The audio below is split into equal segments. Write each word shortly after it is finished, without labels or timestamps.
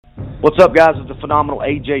What's up, guys? It's the phenomenal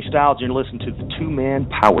AJ Styles, and you're listening to the Two-Man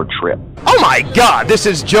Power Trip. Oh my God, this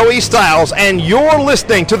is Joey Styles, and you're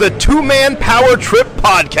listening to the Two-Man Power Trip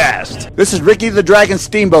podcast. This is Ricky the Dragon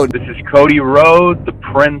Steamboat. This is Cody Rhodes, the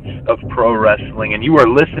Prince of Pro Wrestling, and you are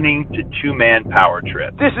listening to Two-Man Power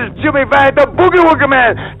Trip. This is Jimmy Vang, the Boogie Woogie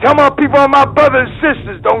Man. Tell my people, my brothers and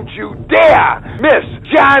sisters, don't you dare miss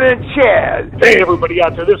John and Chad. Hey, everybody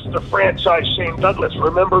out there, this is the franchise Shane Douglas.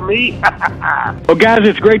 Remember me? Well, guys,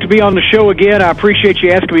 it's great to be on the show again. I appreciate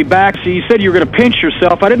you asking me back. So you said you were going to pinch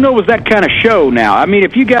yourself. I didn't know it was that kind of show now. I mean,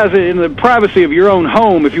 if you guys are in the privacy of your own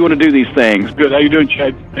home, if you want to do these things. Good. How you doing,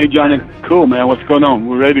 Chad? Hey, Johnny. Cool, man. What's going on?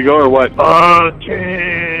 We ready to go or what?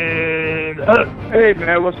 Hey,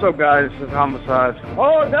 man, what's up, guys? This is Homicide.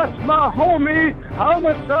 Oh, that's my homie,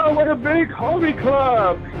 Homicide with a big homie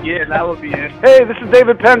club. Yeah, that would be it. Hey, this is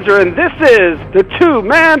David Penzer, and this is the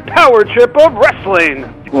Two-Man Power Trip of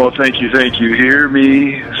Wrestling. Well, thank you. Hear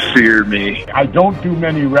me, fear me. I don't do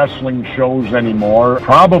many wrestling shows anymore,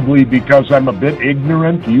 probably because I'm a bit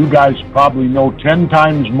ignorant. You guys probably know 10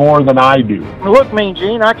 times more than I do. Look, Mean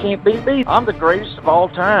Gene, I can't beat me. I'm the greatest of all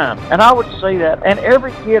time. And I would say that. And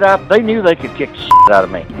every kid they knew they could kick the shit out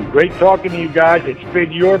of me. Great talking to you guys. It's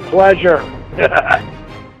been your pleasure.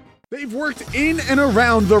 They've worked in and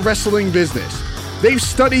around the wrestling business. They've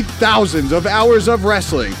studied thousands of hours of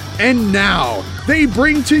wrestling, and now they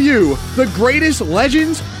bring to you the greatest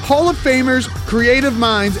legends, Hall of Famers, creative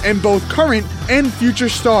minds, and both current and future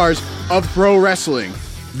stars of pro wrestling.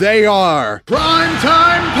 They are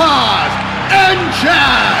Primetime Pod and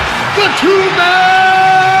Chad, the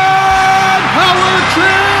Two-Man Power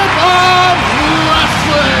Trip of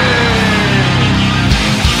Wrestling!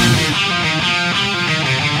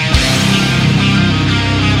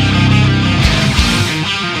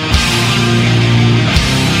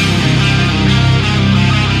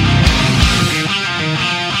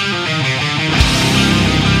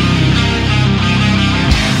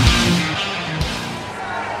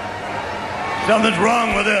 Something's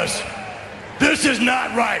wrong with this. This is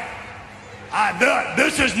not right.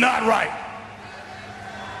 This is not right.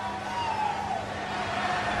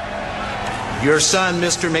 Your son,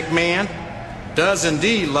 Mr. McMahon, does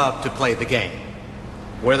indeed love to play the game.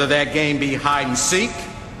 Whether that game be hide and seek,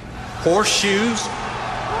 horseshoes,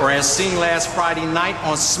 or as seen last Friday night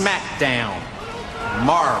on SmackDown,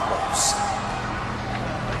 marbles.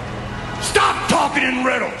 Stop talking in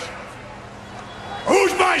riddles.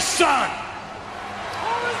 Who's my son?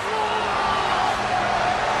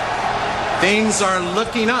 Things are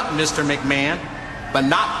looking up, Mr. McMahon, but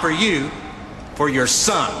not for you, for your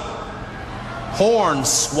son,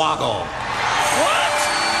 Hornswoggle. What?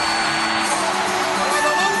 What a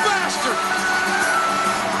little bastard!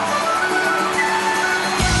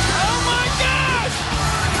 Oh my gosh!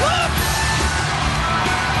 Look!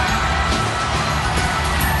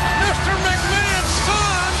 Mr. McMahon's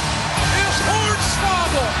son is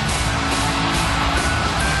Hornswoggle.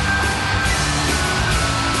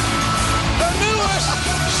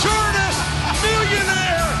 Shortest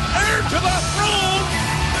millionaire heir to the throne.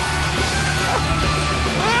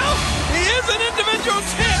 Well, he is an individual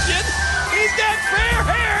champion. He's got fair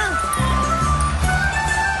hair.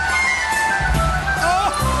 Oh,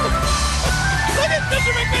 look at Mr.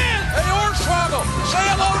 McMahon. Hey, Hornswoggle, say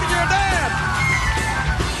hello to your dad.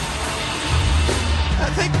 I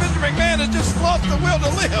think Mr. McMahon has just lost the will to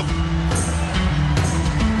live.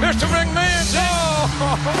 Mr. McMahon, oh,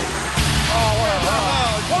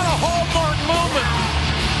 what a hallmark moment.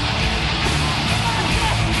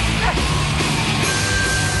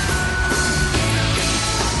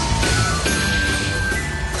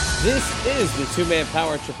 This is the Two-Man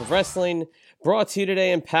Power Trip of Wrestling, brought to you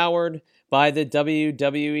today and powered by the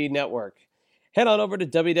WWE Network. Head on over to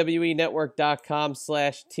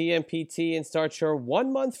WWENetwork.com/TMPT and start your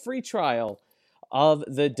 1-month free trial of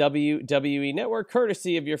the WWE Network,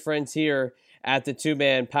 courtesy of your friends here at the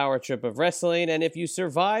Two-Man Power Trip of Wrestling. And if you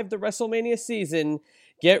survive the WrestleMania season,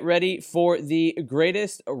 get ready for the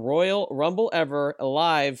greatest Royal Rumble ever,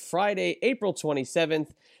 live Friday, April 27th,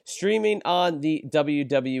 streaming on the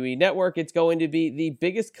WWE Network. It's going to be the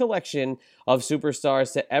biggest collection of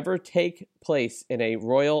superstars to ever take place in a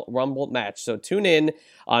Royal Rumble match. So tune in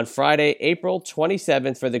on Friday, April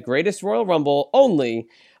 27th for the greatest Royal Rumble only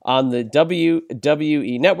on the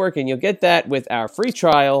WWE Network, and you'll get that with our free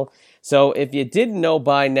trial. So if you didn't know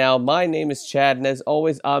by now, my name is Chad, and as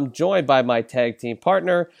always, I'm joined by my tag team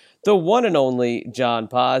partner, the one and only John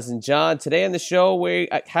Paz. And John, today on the show, we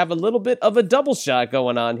have a little bit of a double shot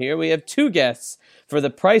going on here. We have two guests for the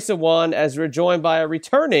price of one, as we're joined by a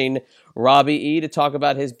returning Robbie E. to talk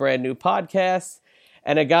about his brand new podcast.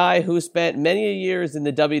 and a guy who spent many years in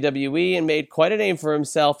the WWE and made quite a name for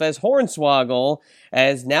himself as Hornswoggle,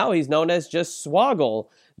 as now he's known as just Swoggle,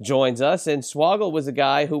 joins us. And Swoggle was a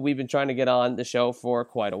guy who we've been trying to get on the show for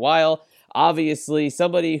quite a while. Obviously,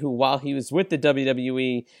 somebody who, while he was with the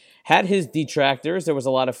WWE, had his detractors. There was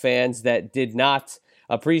a lot of fans that did not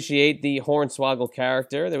appreciate the Hornswoggle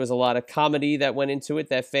character. There was a lot of comedy that went into it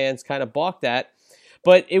that fans kind of balked at.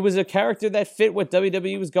 But it was a character that fit what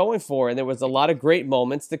WWE was going for, and there was a lot of great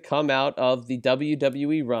moments to come out of the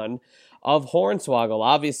WWE run of Hornswoggle.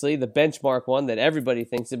 Obviously, the benchmark one that everybody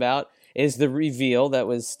thinks about is the reveal that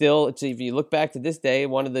was still, if you look back to this day,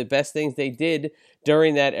 one of the best things they did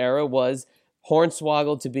during that era was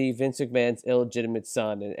Hornswoggle to be Vince McMahon's illegitimate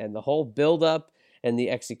son. And the whole build-up and the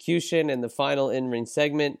execution and the final in-ring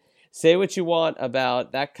segment, say what you want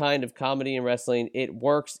about that kind of comedy in wrestling. It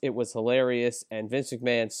works. It was hilarious. And Vince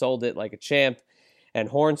McMahon sold it like a champ. And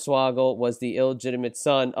Hornswoggle was the illegitimate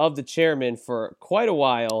son of the chairman for quite a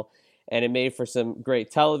while. And it made for some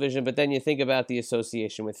great television. But then you think about the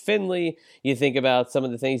association with Finlay. You think about some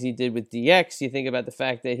of the things he did with DX. You think about the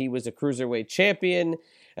fact that he was a cruiserweight champion.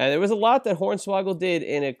 And there was a lot that Hornswoggle did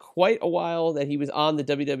in quite a while that he was on the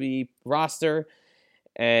WWE roster.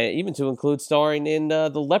 And even to include starring in the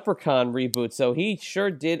Leprechaun reboot. So he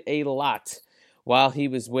sure did a lot while he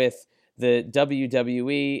was with the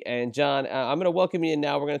WWE. And John, I'm going to welcome you in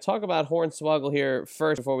now. We're going to talk about Hornswoggle here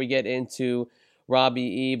first before we get into Robbie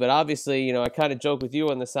E. But obviously, I kind of joke with you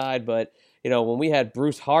on the side, but, when we had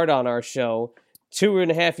Bruce Hart on our show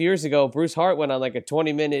 2.5 years ago, Bruce Hart went on like a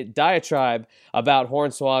 20-minute diatribe about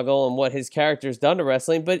Hornswoggle and what his character's done to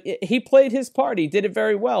wrestling, but he played his part. He did it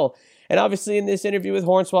very well. And obviously in this interview with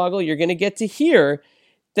Hornswoggle, you're going to get to hear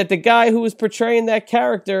that the guy who was portraying that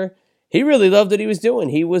character, he really loved what he was doing.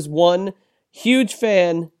 He was one huge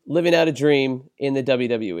fan living out a dream in the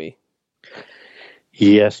WWE.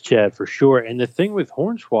 Yes, Chad, for sure. And the thing with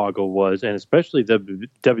Hornswoggle was, and especially the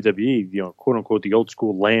WWE, quote unquote, the old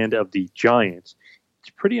school land of the giants, it's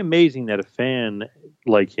pretty amazing that a fan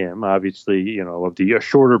like him, obviously, of the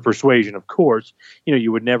shorter persuasion, of course,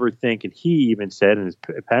 you would never think, and he even said, and his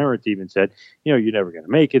parents even said, you're never going to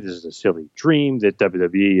make it. This is a silly dream that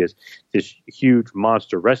WWE is this huge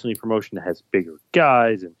monster wrestling promotion that has bigger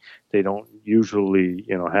guys, and they don't usually,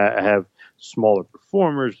 have smaller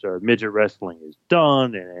performers. Midget wrestling is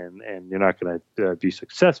done, and you're not going to be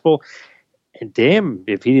successful. And damn,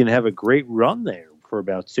 if he didn't have a great run there for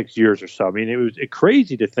about 6 years or so. I mean, it was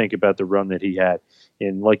crazy to think about the run that he had.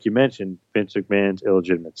 And like you mentioned, Vince McMahon's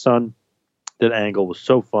illegitimate son. That angle was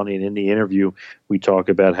so funny. And in the interview, we talk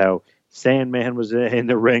about how Sandman was in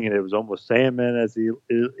the ring, and it was almost Sandman as the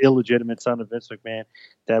illegitimate son of Vince McMahon.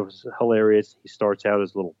 That was hilarious. He starts out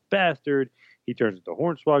as a little bastard. He turns into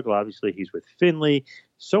Hornswoggle. Obviously, he's with Finlay.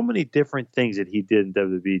 So many different things that he did in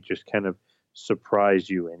WWE just kind of surprised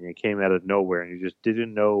you, and it came out of nowhere, and you just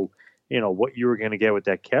didn't know, what you were going to get with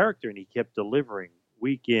that character. And he kept delivering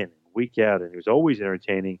week in and week out, and he was always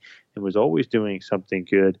entertaining and was always doing something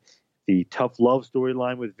good. The tough love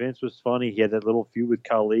storyline with Vince was funny. He had that little feud with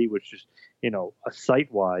Khali, which is, a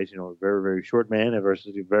sight-wise, a very, very short man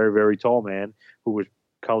versus a very, very tall man who was,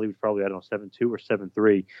 Khali was probably, 7'2" or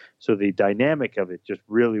 7'3". So the dynamic of it just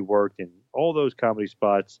really worked in all those comedy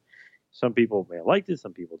spots. Some people may have liked it,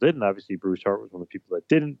 some people didn't. Obviously, Bruce Hart was one of the people that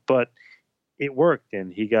didn't, but it worked,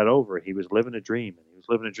 and he got over it. He was living a dream, and he was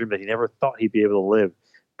living a dream that he never thought he'd be able to live.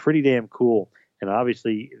 Pretty damn cool. And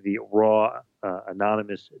obviously, the Raw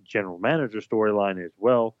anonymous general manager storyline as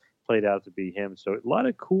well played out to be him. So a lot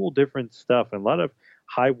of cool, different stuff, and a lot of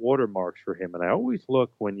high watermarks for him. And I always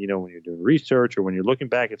look when you're doing research or when you're looking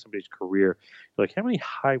back at somebody's career, like how many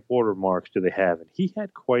high watermarks do they have? And he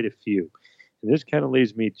had quite a few. And this kind of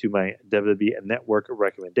leads me to my WWE Network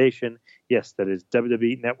recommendation. Yes, that is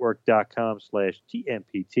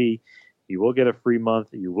WWEnetwork.com/TMPT. You will get a free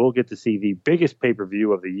month. You will get to see the biggest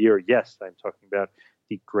pay-per-view of the year. Yes, I'm talking about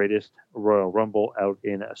the greatest Royal Rumble out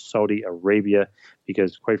in Saudi Arabia,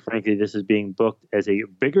 because quite frankly, this is being booked as a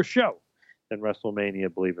bigger show than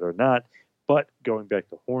WrestleMania, believe it or not. But going back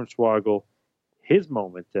to Hornswoggle, his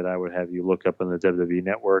moment that I would have you look up on the WWE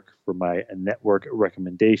Network for my network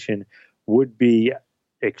recommendation would be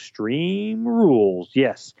Extreme Rules.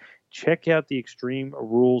 Yes, check out the Extreme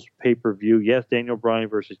Rules pay-per-view. Yes, Daniel Bryan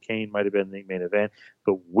versus Kane might have been the main event,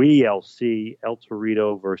 but WeLC, El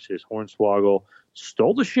Torito versus Hornswoggle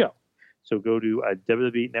stole the show. So go to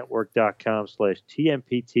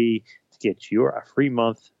WWEnetwork.com/TMPT to get your free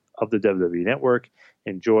month of the WWE Network.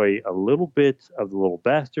 Enjoy a little bit of the little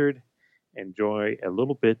bastard. Enjoy a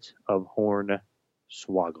little bit of Hornswoggle.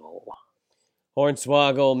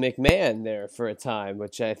 Hornswoggle McMahon there for a time,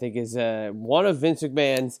 which I think is one of Vince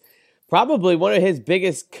McMahon's, probably one of his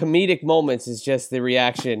biggest comedic moments is just the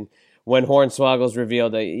reaction when Hornswoggle's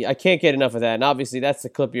revealed. I can't get enough of that. And obviously that's the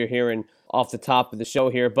clip you're hearing off the top of the show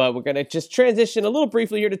here. But we're going to just transition a little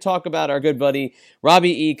briefly here to talk about our good buddy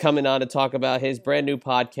Robbie E. coming on to talk about his brand new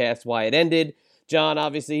podcast, Why It Ended. John,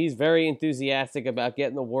 obviously, he's very enthusiastic about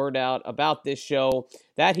getting the word out about this show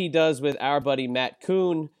that he does with our buddy Matt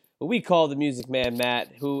Kuhn, who we call the Music Man Matt,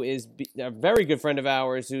 who is a very good friend of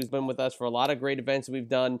ours, who's been with us for a lot of great events we've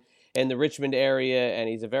done in the Richmond area, and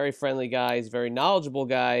he's a very friendly guy. He's a very knowledgeable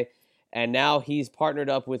guy, and now he's partnered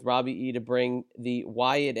up with Robbie E. to bring the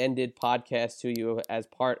Why It Ended podcast to you as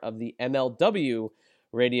part of the MLW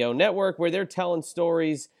Radio Network, where they're telling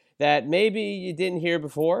stories that maybe you didn't hear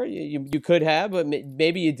before. You could have, but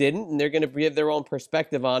maybe you didn't, and they're going to give their own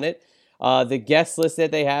perspective on it. The guest list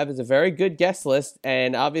that they have is a very good guest list,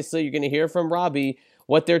 and obviously you're going to hear from Robbie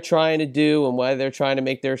what they're trying to do and why they're trying to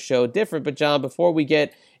make their show different. But John, before we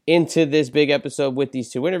get into this big episode with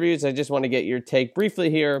these two interviews, I just want to get your take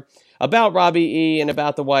briefly here about Robbie E. and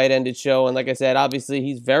about the Why It Ended show. And like I said, obviously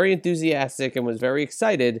he's very enthusiastic and was very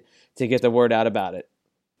excited to get the word out about it.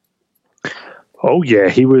 Oh, yeah.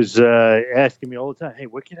 He was asking me all the time, hey,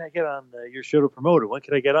 what can I get on your show to promote it? When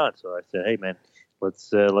can I get on? So I said, hey, man,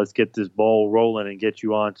 let's get this ball rolling and get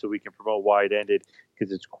you on so we can promote Why It Ended,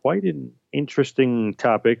 because it's quite an interesting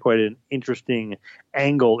topic, quite an interesting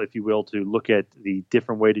angle, if you will, to look at the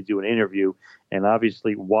different way to do an interview. And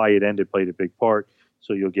obviously Why It Ended played a big part.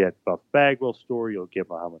 So you'll get Buff Bagwell's story, you'll get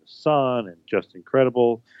Muhammad Hassan and Just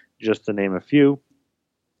Incredible, just to name a few.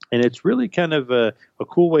 And it's really kind of a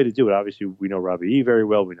cool way to do it. Obviously, we know Robbie E. very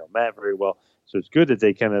well. We know Matt very well. So it's good that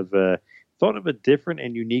they kind of thought of a different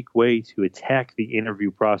and unique way to attack the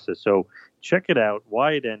interview process. So check it out,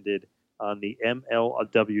 Why It Ended, on the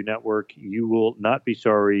MLW Network. You will not be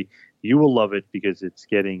sorry. You will love it because it's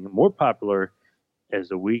getting more popular as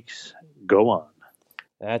the weeks go on.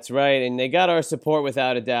 That's right. And they got our support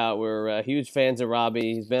without a doubt. We're huge fans of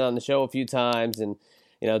Robbie. He's been on the show a few times, and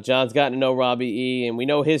you know, John's gotten to know Robbie E., and we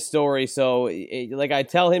know his story. So, like I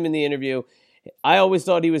tell him in the interview, I always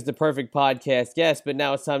thought he was the perfect podcast guest, but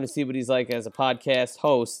now it's time to see what he's like as a podcast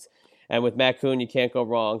host. And with Matt Kuhn, you can't go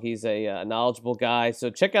wrong. He's a knowledgeable guy.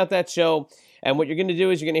 So check out that show. And what you're going to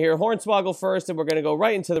do is you're going to hear Hornswoggle first, and we're going to go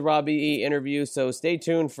right into the Robbie E. interview. So stay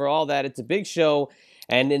tuned for all that. It's a big show.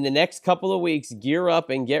 And in the next couple of weeks, gear up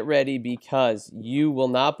and get ready, because you will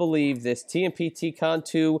not believe this TMP TCon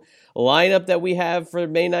 2 lineup that we have for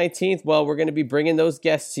May 19th. Well, we're going to be bringing those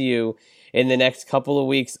guests to you in the next couple of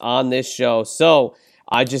weeks on this show. So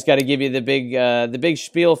I just got to give you the big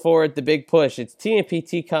spiel for it, the big push. It's TMP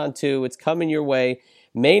TCon 2. It's coming your way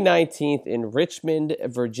May 19th in Richmond,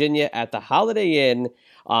 Virginia at the Holiday Inn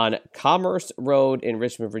on Commerce Road in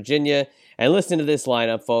Richmond, Virginia. And listen to this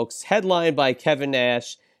lineup, folks. Headlined by Kevin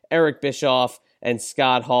Nash, Eric Bischoff, and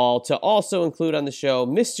Scott Hall. To also include on the show,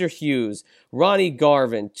 Mr. Hughes, Ronnie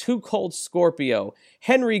Garvin, Too Cold Scorpio,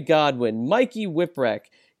 Henry Godwin, Mikey Whipwreck,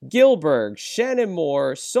 Gilberg, Shannon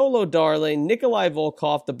Moore, Solo Darling, Nikolai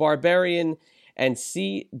Volkov, The Barbarian, and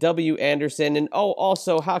C.W. Anderson. And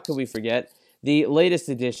also, how could we forget the latest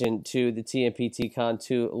addition to the TMP TCon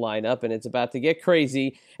 2 lineup, and it's about to get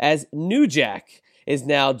crazy as New Jack is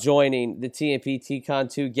now joining the TMP TCon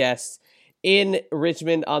 2 guests in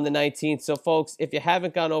Richmond on the 19th. So, folks, if you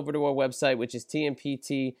haven't gone over to our website, which is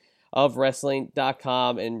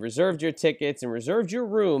tmptofwrestling.com, and reserved your tickets and reserved your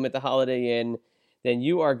room at the Holiday Inn, then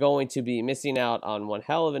you are going to be missing out on one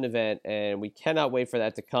hell of an event, and we cannot wait for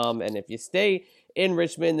that to come. And if you stay in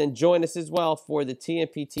Richmond, then join us as well for the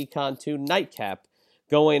TMP TCon 2 nightcap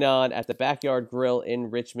going on at the Backyard Grill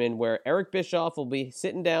in Richmond, where Eric Bischoff will be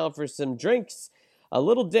sitting down for some drinks, a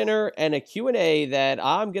little dinner, and a Q&A that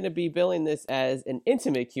I'm going to be billing this as an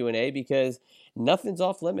intimate Q&A, because nothing's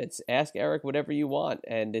off limits. Ask Eric whatever you want,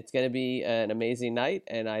 and it's going to be an amazing night.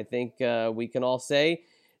 And I think we can all say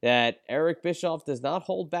that Eric Bischoff does not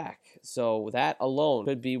hold back. So that alone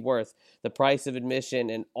could be worth the price of admission,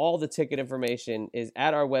 and all the ticket information is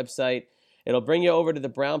at our website. It'll bring you over to the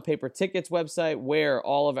Brown Paper Tickets website, where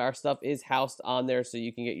all of our stuff is housed on there, so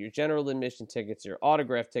you can get your general admission tickets, your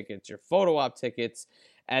autograph tickets, your photo op tickets,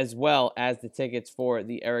 as well as the tickets for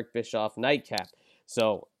the Eric Bischoff nightcap.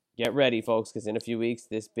 So get ready, folks, because in a few weeks,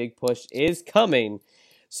 this big push is coming.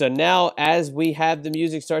 So now, as we have the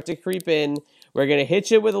music start to creep in, we're going to hit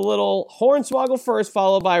you with a little Hornswoggle first,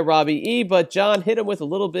 followed by Robbie E. But John, hit him with a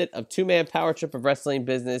little bit of two-man power trip of wrestling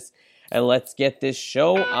business, and let's get this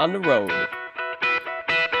show on the road.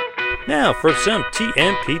 Now for some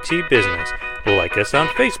TMPT business. Like us on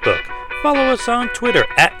Facebook, Follow us on Twitter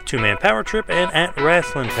at 2Man Power Trip and at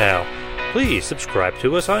Wrestling Pal. Please subscribe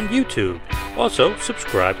to us on YouTube. Also,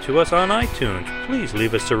 subscribe to us on iTunes. Please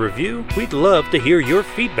leave us a review. We'd love to hear your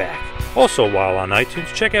feedback. Also, while on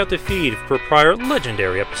iTunes, check out the feed for prior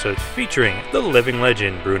legendary episodes featuring the living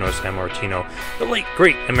legend Bruno Sammartino, the late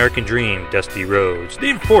great American Dream Dusty Rhodes,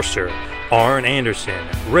 the Enforcer Arn Anderson,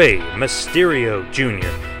 Rey Mysterio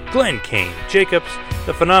Jr., Glenn Kane Jacobs,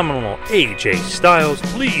 the phenomenal AJ Styles,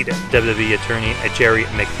 lead WWE attorney Jerry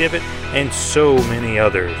McDevitt, and so many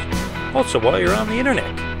others. Also, while you're on the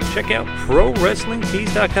internet, check out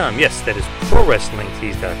ProWrestlingTees.com. Yes, that is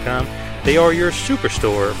ProWrestlingTees.com. They are your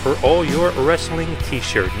superstore for all your wrestling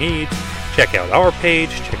t-shirt needs. Check out our page,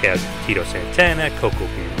 check out Tito Santana, Coco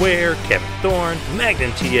Beware, Kevin Thorne,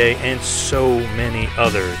 Magnum TA, and so many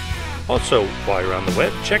others. Also, while you're on the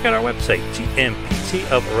web, check out our website,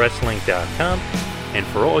 tmptofwrestling.com. And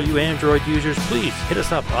for all you Android users, please hit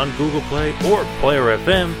us up on Google Play or Player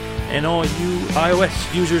FM. And all you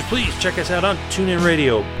iOS users, please check us out on TuneIn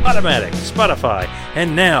Radio, Podomatic, Spotify,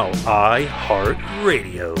 and now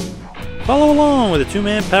iHeartRadio. Follow along with the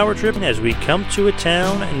 2Man Power Trip as we come to a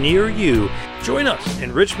town near you. Join us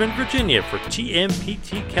in Richmond, Virginia for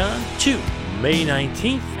TMPTCon 2, May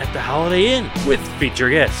 19th at the Holiday Inn with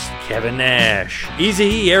feature guests Kevin Nash,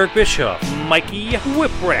 Easy Eric Bischoff, Mikey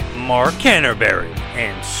Whipwreck, Mark Canterbury,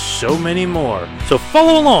 and so many more. So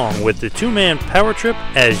follow along with the 2Man Power Trip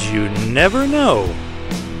as you never know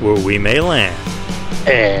where we may land.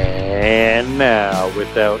 And now,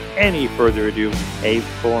 without any further ado, a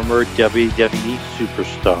former WWE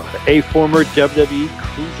superstar, a former WWE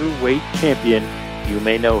Cruiserweight champion. You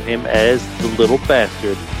may know him as the Little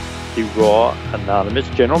Bastard, the Raw Anonymous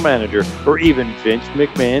General Manager, or even Vince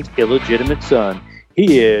McMahon's illegitimate son.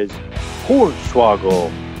 He is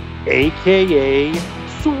Hornswoggle, a.k.a.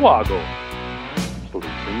 Swoggle.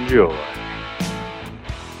 Please enjoy.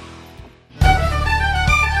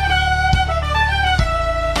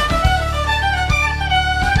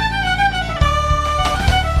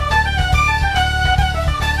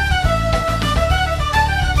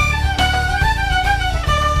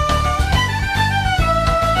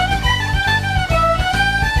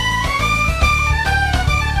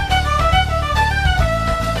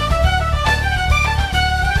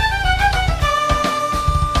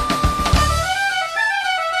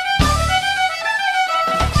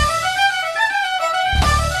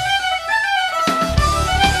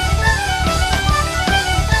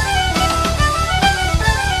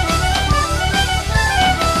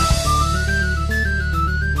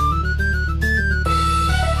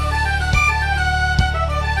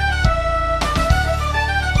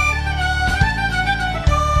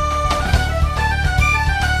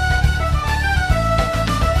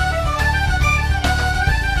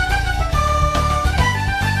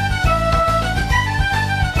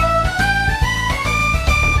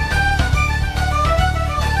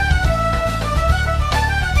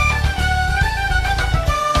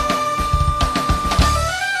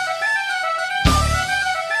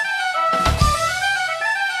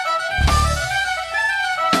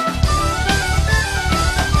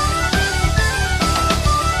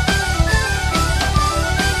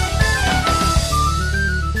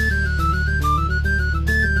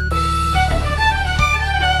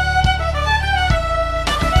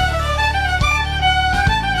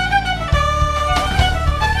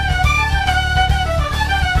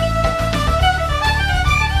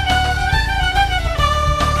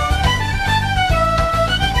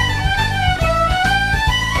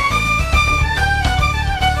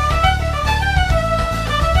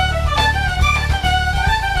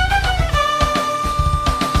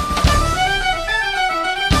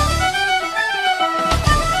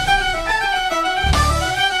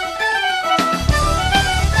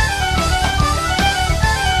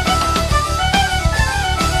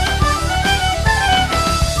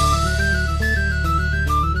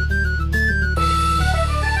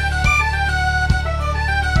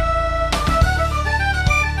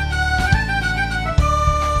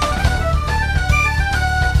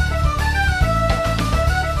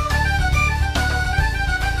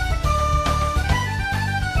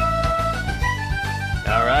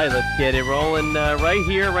 Get it rolling right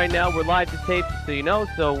here, right now. We're live to tape, so you know.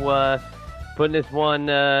 So putting this one,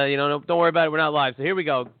 don't worry about it. We're not live. So here we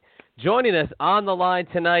go. Joining us on the line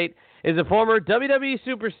tonight is a former WWE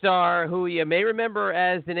superstar who you may remember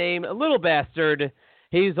as the name Little Bastard.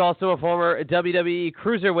 He's also a former WWE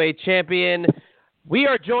Cruiserweight champion. We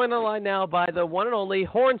are joined on the line now by the one and only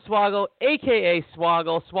Hornswoggle, a.k.a.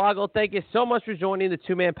 Swoggle. Swoggle, thank you so much for joining the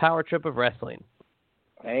 2-Man Power Trip of Wrestling.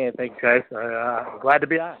 Hey, thanks, guys. I'm glad to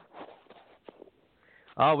be on.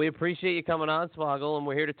 Oh, we appreciate you coming on, Swoggle, and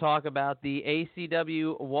we're here to talk about the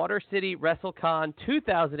ACW Water City WrestleCon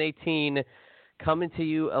 2018 coming to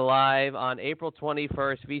you live on April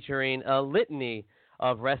 21st, featuring a litany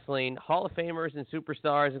of wrestling Hall of Famers and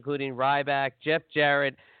superstars, including Ryback, Jeff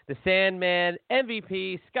Jarrett, The Sandman,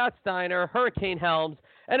 MVP, Scott Steiner, Hurricane Helms,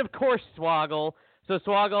 and of course Swoggle. So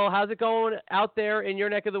Swoggle, how's it going out there in your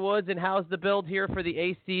neck of the woods, and how's the build here for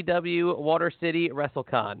the ACW Water City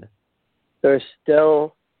WrestleCon? There's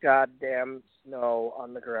still goddamn snow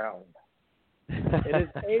on the ground. It is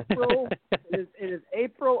April. It is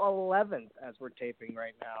April 11th as we're taping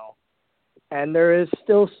right now, and there is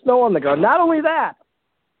still snow on the ground. Not only that,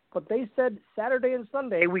 but they said Saturday and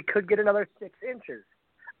Sunday we could get another 6 inches.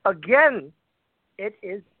 Again, it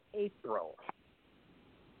is April.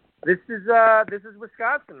 This is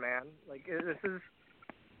Wisconsin, man. Like, this is.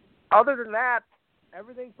 Other than that,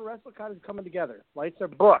 everything for WrestleCon is coming together. Lights are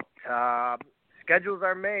booked. Schedules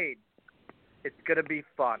are made. It's gonna be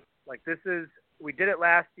fun. Like, we did it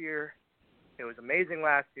last year. It was amazing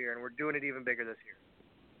last year, and we're doing it even bigger this year.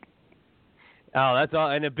 Oh, that's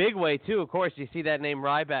all. In a big way, too. Of course, you see that name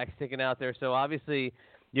Ryback sticking out there. So, obviously,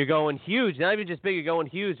 you're going huge. Not even just big, you're going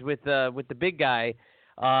huge with the big guy.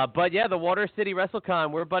 But, yeah, the Water City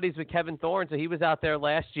WrestleCon, we're buddies with Kevin Thorne, so he was out there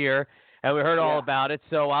last year, and we heard all about it.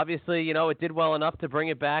 So, obviously, it did well enough to bring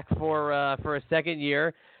it back for a second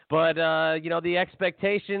year. But, the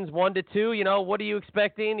expectations, 1 to 2, what are you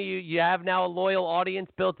expecting? You have now a loyal audience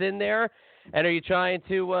built in there. And are you trying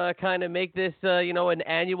to kind of make this, an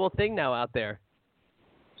annual thing now out there?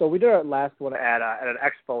 So we did our last one at an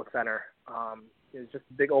expo center. It was just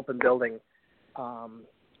a big open building.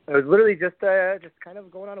 It was literally just kind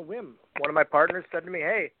of going on a whim. One of my partners said to me,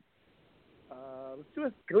 "Hey,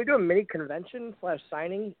 can we do a mini convention /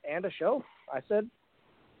 signing and a show?" I said,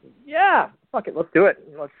 "Yeah, fuck it, let's do it.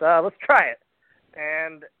 Let's try it."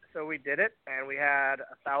 And so we did it, and we had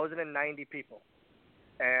 1,090 people.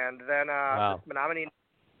 And then this Menominee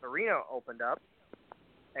Arena opened up,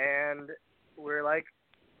 and we're like,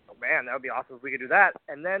 "Oh man, that would be awesome if we could do that."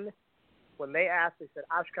 And then when they asked, they said,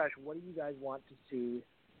 "Oshkosh, what do you guys want to see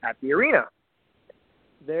at the arena?"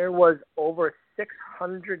 There was over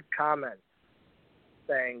 600 comments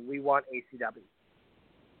saying, "We want ACW."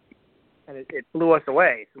 And it blew us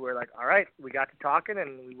away. So we're like, all right, we got to talking,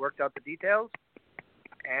 and we worked out the details,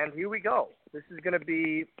 and here we go. This is going to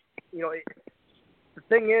be, the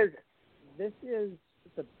thing is, this is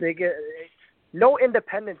the biggest, no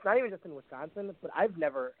independence, not even just in Wisconsin, but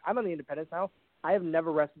I'm on the independence now. I have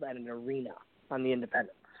never wrestled at an arena on the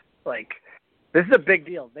independence. Like, this is a big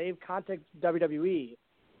deal. They've contacted WWE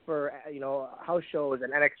for, house shows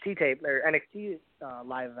and NXT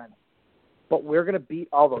live events. But we're going to beat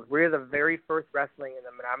all those. We're the very first wrestling in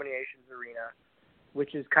the Menominee Nations Arena,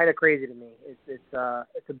 which is kind of crazy to me. It's a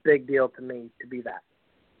big deal to me to be that.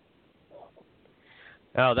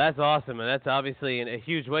 Oh, that's awesome. And that's obviously in a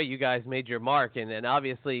huge way you guys made your mark. And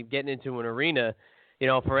obviously getting into an arena,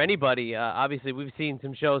 for anybody, obviously we've seen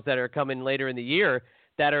some shows that are coming later in the year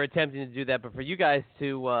that are attempting to do that. But for you guys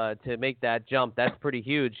to make that jump, that's pretty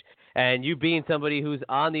huge. And you being somebody who's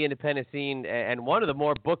on the independent scene and one of the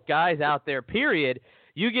more booked guys out there, period,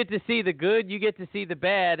 you get to see the good, you get to see the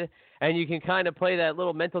bad, and you can kind of play that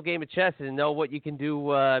little mental game of chess and know what you can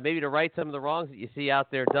do maybe to right some of the wrongs that you see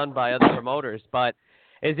out there done by other promoters. But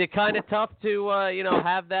is it kind of tough to,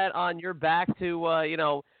 have that on your back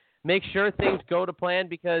to, make sure things go to plan?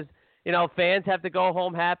 Because, fans have to go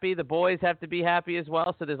home happy. The boys have to be happy as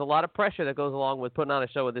well. So there's a lot of pressure that goes along with putting on a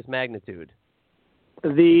show of this magnitude.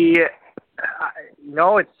 The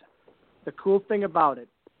cool thing about it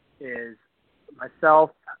is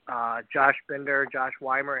myself, Josh Binder, Josh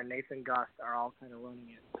Weimer, and Nathan Gust are all kind of running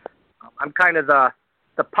it. I'm kind of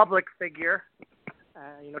the public figure,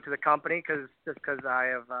 to the company because I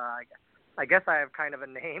have, I guess I have kind of a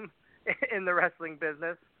name in the wrestling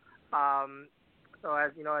business. So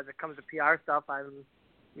as it comes to PR stuff, I'm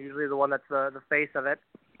usually the one that's the face of it.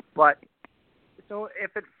 But so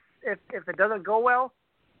if it doesn't go well,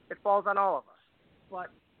 it falls on all of us. But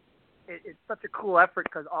it's such a cool effort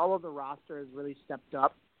because all of the roster has really stepped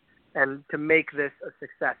up and to make this a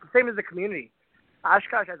success. The same as the community.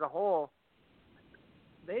 Oshkosh as a whole,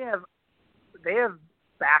 they have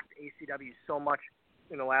backed ACW so much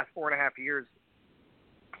in the last 4.5 years.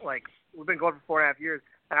 Like, we've been going for 4.5 years,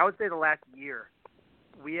 and I would say the last year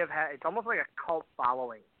we have had, it's almost like a cult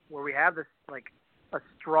following where we have this, like, a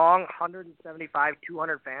strong 175,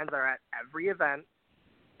 200 fans that are at every event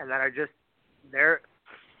and that are just, they're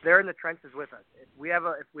in the trenches with us. If we have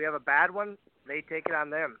a bad one, they take it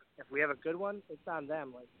on them. If we have a good one, it's on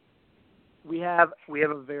them. Like, we have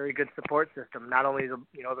a very good support system. Not only the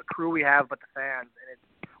crew we have, but the fans, and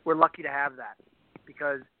we're lucky to have that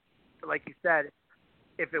because, like you said,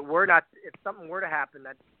 if something were to happen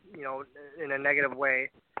that in a negative way,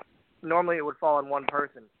 normally it would fall on one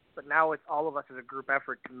person. But now it's all of us as a group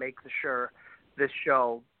effort to make sure this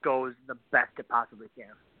show goes the best it possibly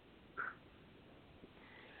can.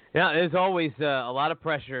 Yeah, there's always a lot of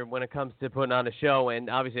pressure when it comes to putting on a show, and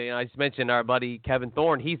obviously, I just mentioned our buddy Kevin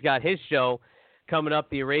Thorne. He's got his show coming up,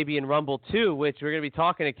 the Arabian Rumble 2, which we're going to be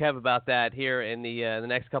talking to Kev about that here in the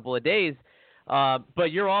next couple of days.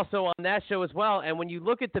 But you're also on that show as well, and when you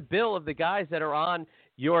look at the bill of the guys that are on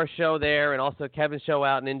your show there and also Kevin's show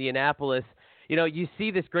out in Indianapolis, you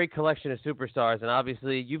see this great collection of superstars, and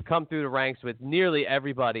obviously you've come through the ranks with nearly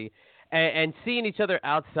everybody. And seeing each other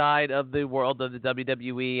outside of the world of the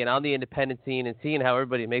WWE and on the independent scene and seeing how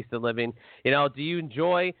everybody makes their living, do you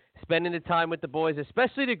enjoy spending the time with the boys,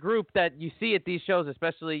 especially the group that you see at these shows,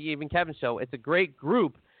 especially even Kevin's show? It's a great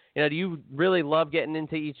group. Do you really love getting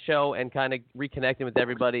into each show and kind of reconnecting with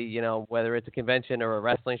everybody, whether it's a convention or a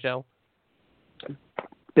wrestling show?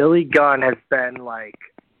 Billy Gunn has been like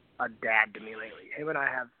a dad to me lately. Him and I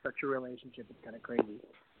have such a relationship. It's kind of crazy.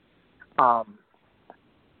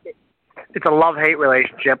 It's a love-hate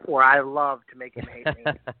relationship where I love to make him hate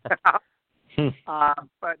me.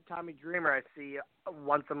 But Tommy Dreamer I see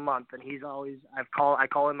once a month, and I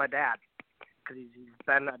call him my dad because he's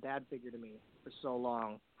been a dad figure to me for so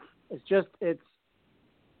long.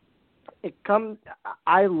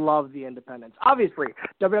 I love the independents. Obviously,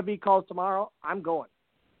 WWE calls tomorrow, I'm going.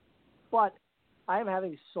 But I am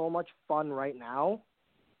having so much fun right now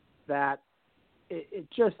that it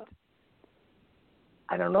just,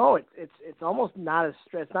 I don't know. It's almost not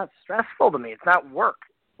it's not stressful to me. It's not work.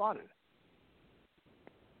 It's fun.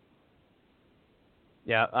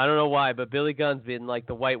 Yeah, I don't know why, but Billy Gunn's been like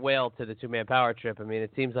the white whale to the two-man power trip. I mean,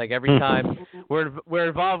 it seems like every time we're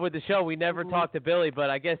involved with the show, we never talk to Billy. But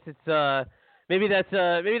I guess it's maybe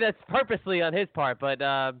that's purposely on his part. But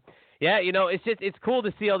yeah, it's cool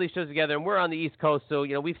to see all these shows together. And we're on the East Coast, so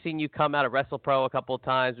we've seen you come out of WrestlePro a couple of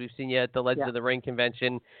times. We've seen you at the Legends of the Ring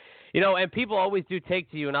convention. And people always do take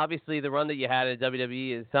to you, and obviously the run that you had at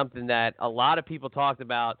WWE is something that a lot of people talked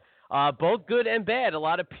about, both good and bad. A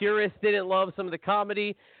lot of purists didn't love some of the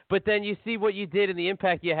comedy, but then you see what you did and the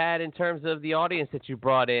impact you had in terms of the audience that you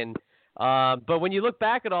brought in. But when you look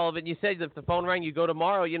back at all of it, and you said if the phone rang, you go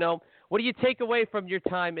tomorrow, what do you take away from your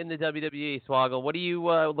time in the WWE, Swoggle? What do you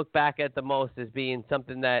look back at the most as being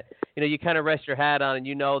something that, you kind of rest your hat on and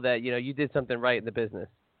that, you did something right in the business?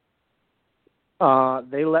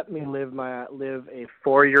 They let me live a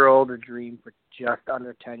 4-year-old dream for just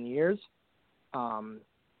under 10 years, and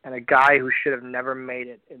a guy who should have never made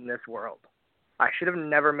it in this world. I should have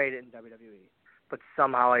never made it in WWE, but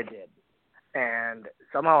somehow I did, and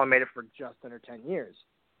somehow I made it for just under 10 years.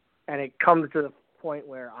 And it comes to the point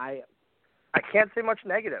where I can't say much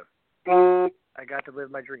negative. I got to live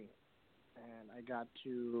my dream, and I got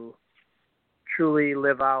to truly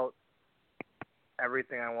live out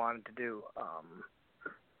everything I wanted to do,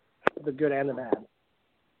 the good and the bad.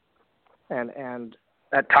 And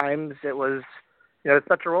at times it was, it's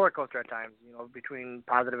such a roller coaster at times, between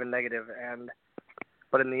positive and negative.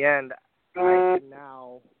 But in the end, I can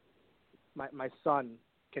now, my son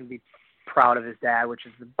can be proud of his dad, which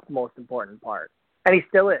is the most important part. And he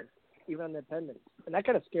still is, even on the independents. And that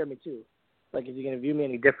kind of scared me too. Like, is he going to view me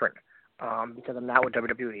any different? Because I'm not with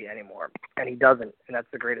WWE anymore. And he doesn't. And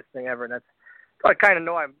that's the greatest thing ever. And I kind of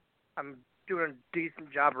know I'm doing a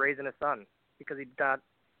decent job raising a son because he's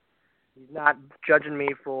not judging me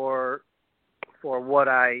for what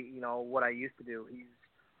I used to do. He's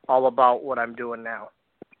all about what I'm doing now.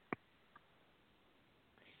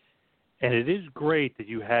 And it is great that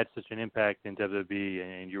you had such an impact in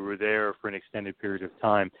WWE and you were there for an extended period of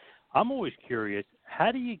time. I'm always curious,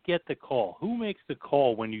 how do you get the call? Who makes the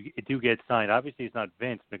call when you do get signed? Obviously, it's not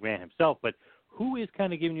Vince McMahon himself, but who is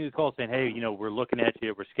kind of giving you the call saying, hey, we're looking at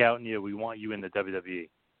you, we're scouting you, we want you in the WWE?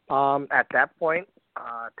 At that point,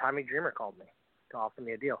 Tommy Dreamer called me to offer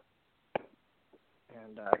me a deal.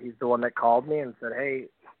 And he's the one that called me and said, hey,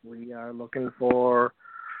 we are looking for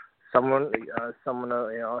someone of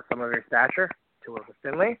your stature to work with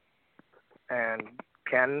Finlay. And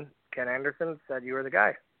Ken Anderson said you were the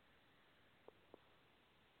guy.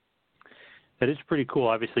 That is pretty cool.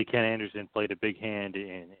 Obviously, Ken Anderson played a big hand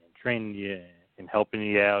in training you and helping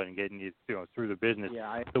you out and getting you through the business.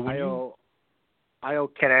 Yeah, I owe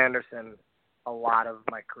Ken Anderson a lot of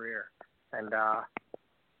my career. And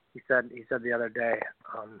he said the other day,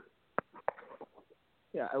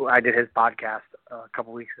 I did his podcast a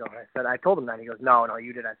couple weeks ago, and I told him that. He goes, no,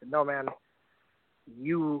 you did. I said, no, man,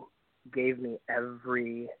 you gave me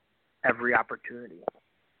every opportunity.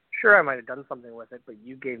 Sure, I might have done something with it, but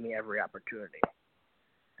you gave me every opportunity.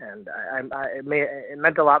 And it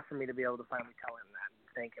meant a lot for me to be able to finally tell him that and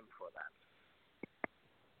thank him for that.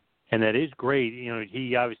 And that is great.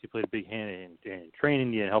 He obviously played a big hand in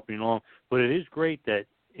training you and helping you along. But it is great that,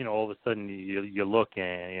 all of a sudden you look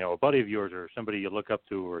and, a buddy of yours or somebody you look up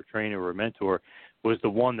to or a trainer or a mentor was the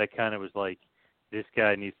one that kind of was like, this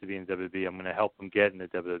guy needs to be in WWE. I'm going to help him get in the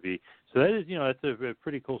WWE. So that is, that's a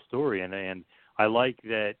pretty cool story. And I like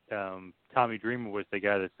that Tommy Dreamer was the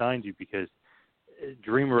guy that signed you, because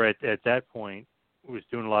Dreamer at that point was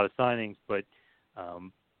doing a lot of signings, but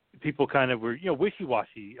people kind of were,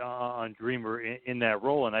 wishy-washy on Dreamer in that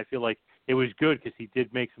role. And I feel like it was good because he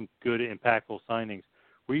did make some good, impactful signings.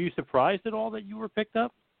 Were you surprised at all that you were picked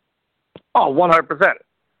up? Oh, 100%.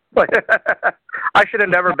 I should have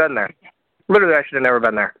never been there. Literally, I should have never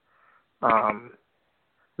been there.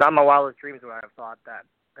 Not in my wildest dreams would I have thought that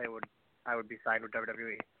I would be signed with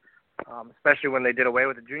WWE. Especially when they did away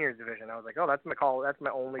with the juniors division. I was like, oh, that's my call. That's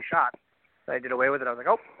my only shot. They did away with it. I was like,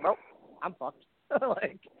 oh, well, I'm fucked. I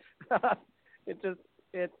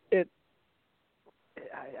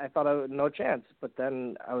thought I had no chance, but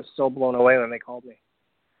then I was so blown away when they called me.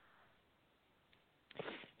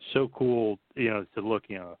 So cool, to look,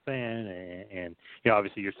 a fan, and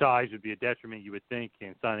obviously your size would be a detriment, you would think,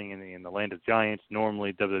 in signing in the land of giants,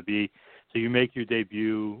 normally WWE. So you make your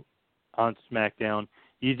debut on SmackDown.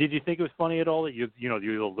 Did you think it was funny at all that you're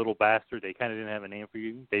the little bastard? They kind of didn't have a name for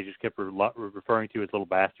you. They just kept referring to you as little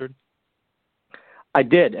bastard. I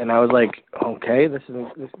did, and I was like, okay, this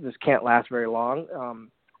can't last very long.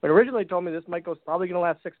 But originally told me this might go probably going to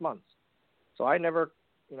last 6 months. So I never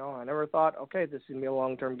thought, okay, this is going to be a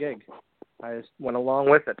long-term gig. I just went along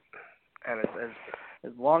with it. And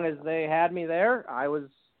as long as they had me there, I was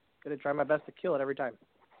going to try my best to kill it every time.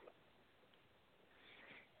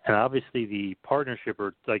 And obviously the partnership,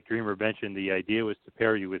 or like Dreamer mentioned, the idea was to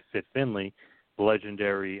pair you with Fit Finlay,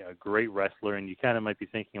 legendary, a great wrestler, and you kind of might be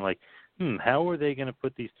thinking like, how are they going to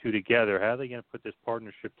put these two together? How are they going to put this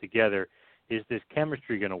partnership together? Is this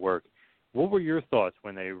chemistry going to work? What were your thoughts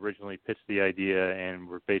when they originally pitched the idea and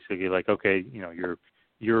were basically like, okay, you're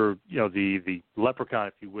the leprechaun,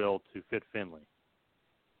 if you will, to Fit Finlay?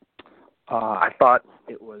 I thought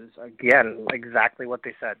it was, again, exactly what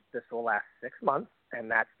they said. This will last 6 months, and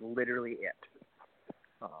that's literally it.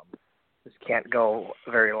 This can't go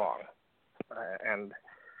very long.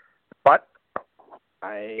 But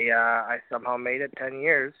I somehow made it 10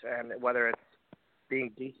 years, and whether it's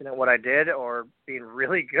being decent at what I did or being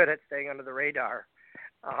really good at staying under the radar,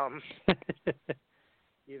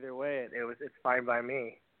 either way, it's fine by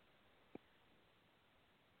me.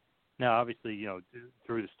 Now, obviously,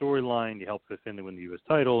 through the storyline, you helped Fit Finlay win the U.S.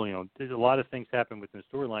 title. There's a lot of things happen within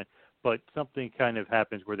the storyline, but something kind of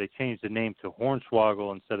happens where they change the name to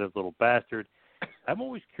Hornswoggle instead of Little Bastard. I'm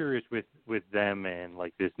always curious with them and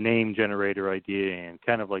like this name generator idea and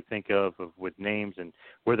kind of like think of with names and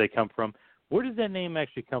where they come from. Where does that name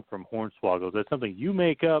actually come from, Hornswoggle? Is that something you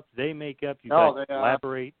make up, they make up, you guys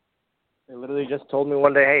collaborate? They literally just told me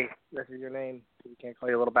one day, hey, this is your name. We can't call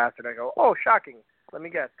you Little Bastard. I go, oh, shocking. Let me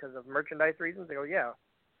guess, because of merchandise reasons? They go, yeah.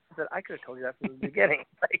 I said, I could have told you that from the beginning.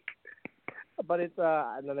 But it's,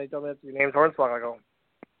 and then they told me that your name's Hornswoggle. I go,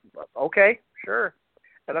 okay, sure.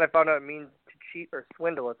 And then I found out it means to cheat or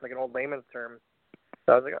swindle. It's like an old layman's term.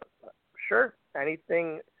 So I was like, oh, sure,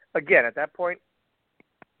 anything. Again, at that point,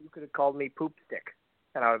 you could have called me Poop Stick,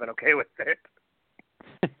 and I would have been okay with it.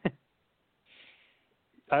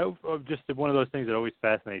 Just one of those things that always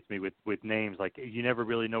fascinates me with names. Like, you never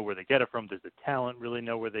really know where they get it from. Does the talent really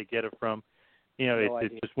know where they get it from?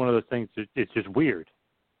 It's just one of those things. It's just weird.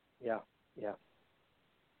 Yeah.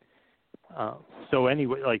 So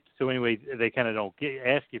anyway, they kind of don't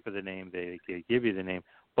ask you for the name. They give you the name.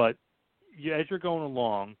 But as you're going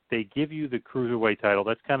along, they give you the Cruiserweight title.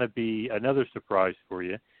 That's kind of be another surprise for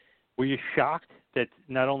you. Were you shocked that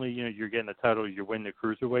not only you're getting the title, you're winning the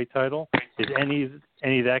Cruiserweight title? Is any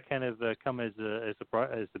of that kind of come as a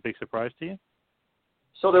big surprise to you?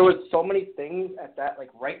 So there was so many things at that, like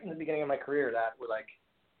right in the beginning of my career, that were like,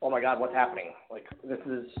 oh my God, what's happening? Like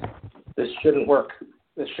this shouldn't work.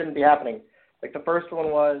 This shouldn't be happening. Like the first one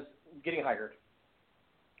was getting hired,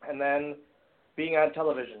 and then being on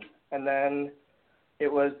television, and then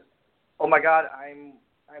it was, oh my God, I'm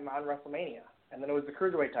on WrestleMania, and then it was the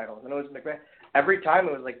Cruiserweight title, and then it was McMahon. Every time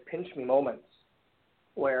it was like pinch me moments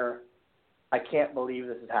where I can't believe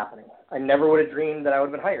this is happening. I never would have dreamed that I would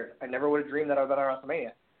have been hired. I never would have dreamed that I would have been on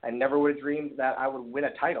WrestleMania. I never would have dreamed that I would win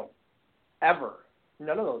a title, ever.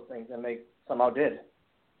 None of those things, and they somehow did.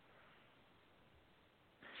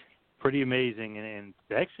 pretty amazing and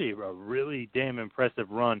actually a really damn impressive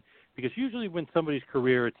run. Because usually when somebody's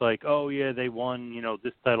career, it's like, oh, yeah, they won,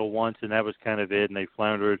 this title once, and that was kind of it, and they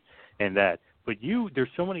floundered and that. But there's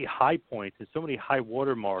so many high points and so many high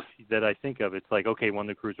watermarks that I think of. It's like, okay, won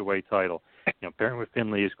the Cruiserweight title. Pairing with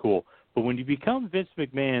Finlay is cool. But when you become Vince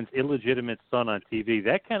McMahon's illegitimate son on TV,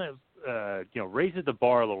 that kind of, raises the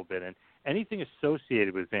bar a little bit. And anything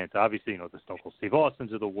associated with Vince, obviously, the Stone Cold Steve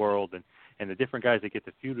Austins of the world and the different guys that get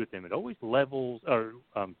to feud with him, it always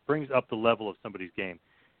brings up the level of somebody's game.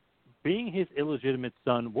 Being his illegitimate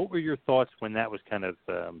son, what were your thoughts when that was kind of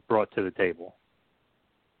brought to the table?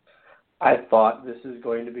 I thought this is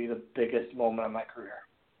going to be the biggest moment of my career.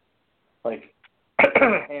 Like,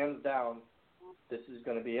 hands down, this is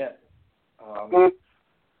going to be it.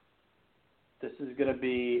 This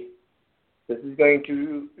is going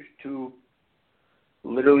to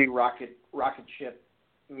literally rocket ship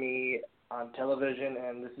me on television,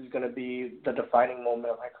 and this is going to be the defining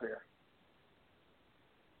moment of my career.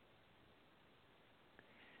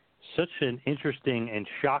 Such an interesting and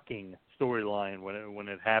shocking storyline when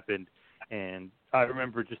it happened, and I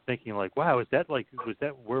remember just thinking like, wow, was that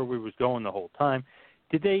where we was going the whole time?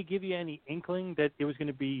 Did they give you any inkling that it was going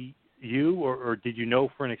to be you, or did you know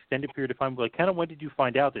for an extended period of time? Like, kind of when did you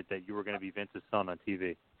find out that you were going to be Vince's son on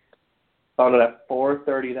TV? Found it at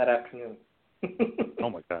 4:30 that afternoon. Oh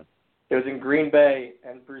my God! It was in Green Bay,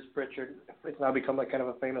 and Bruce Pritchard. It's now become like kind of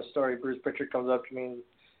a famous story. Bruce Pritchard comes up to me and,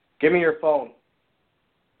 "Give me your phone."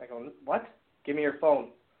 I go, "What? Give me your phone."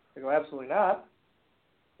 I go, "Absolutely not."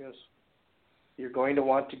 He goes, "You're going to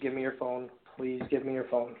want to give me your phone. Please give me your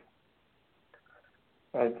phone."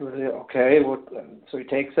 I go, "Okay." Well, so he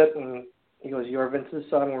takes it, and he goes, "You are Vince's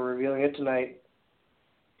son. We're revealing it tonight.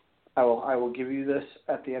 I will give you this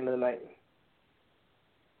at the end of the night."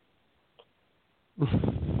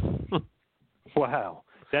 Wow.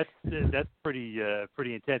 That's pretty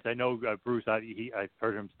intense. I know Bruce. I've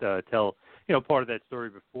heard him tell part of that story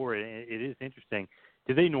before. It is interesting.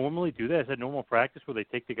 Do they normally do that? Is that normal practice where they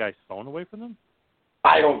take the guy's phone away from them?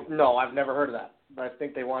 I don't know. I've never heard of that. But I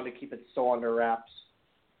think they wanted to keep it so under wraps.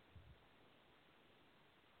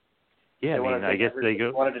 Yeah, I guess they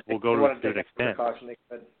will go to an extent.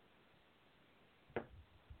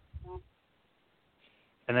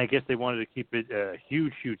 And I guess they wanted to keep it a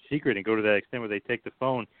huge, huge secret and go to that extent where they take the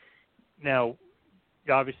phone. Now,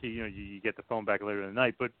 obviously, you get the phone back later in the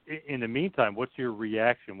night, but in the meantime, what's your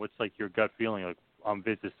reaction? What's like your gut feeling? Like, I'm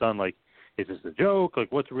Vince's son. Like, is this a joke?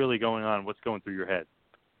 Like, what's really going on? What's going through your head?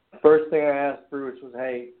 First thing I asked Bruce was,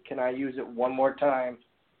 "Hey, can I use it one more time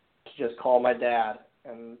to just call my dad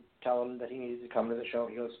and tell him that he needs to come to the show?"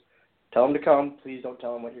 He goes, "Tell him to come. Please don't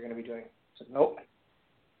tell him what you're going to be doing." I said, "Nope."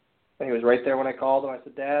 And he was right there when I called him. I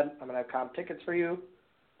said, "Dad, I'm going to have comp tickets for you.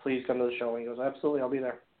 Please come to the show." And he goes, "Absolutely, I'll be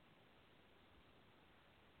there."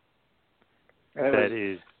 And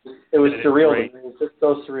it was surreal to me. It was just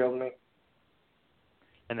so surreal to me.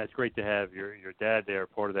 And that's great to have your dad there,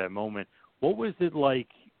 part of that moment. What was it like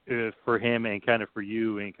for him and kind of for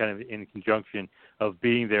you, and kind of in conjunction of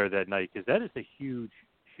being there that night? Because that is a huge,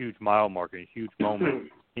 huge mile marker, a huge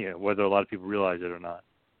moment. Whether a lot of people realize it or not.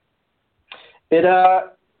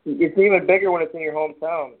 It's even bigger when it's in your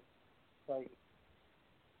hometown. Like,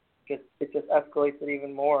 it just escalates it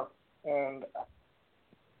even more. And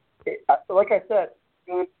like I said,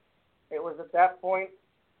 it was at that point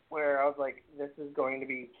where I was like, this is going to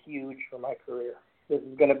be huge for my career. This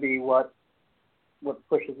is going to be what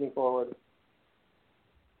pushes me forward.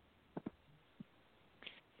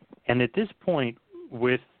 And at this point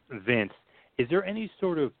with Vince, is there any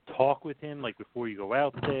sort of talk with him, like before you go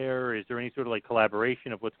out there? Is there any sort of like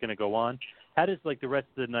collaboration of what's going to go on? How does like the rest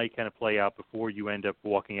of the night kind of play out before you end up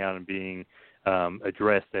walking out and being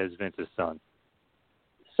addressed as Vince's son?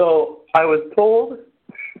 So I was told,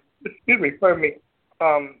 pardon me,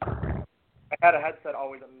 I had a headset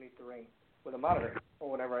always underneath the ring with a monitor or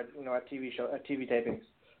whatever, at TV tapings,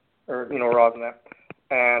 or Raws and that.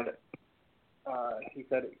 And he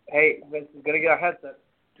said, "Hey, Vince is gonna get a headset.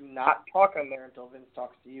 Do not talk on there until Vince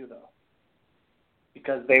talks to you, though,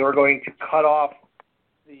 because they were going to cut off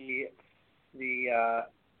the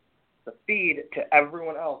feed to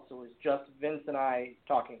everyone else. So it was just Vince and I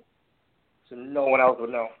talking, so no one else would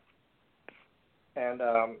know." And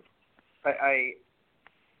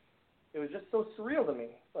it was just so surreal to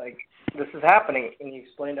me. Like, this is happening, and he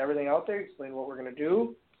explained everything out there. He explained what we're gonna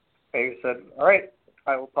do, and he said, "All right,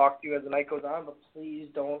 I will talk to you as the night goes on, but please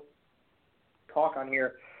don't talk on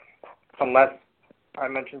here unless I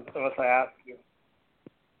ask you."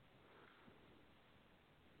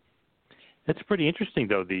 That's pretty interesting,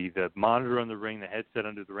 though. The monitor on the ring, the headset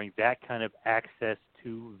under the ring, that kind of access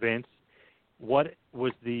to Vince. What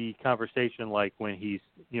was the conversation like when he's,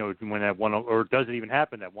 when that one, or does it even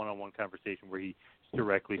happen, that one-on-one conversation where he's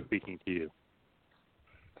directly speaking to you?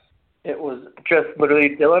 It was just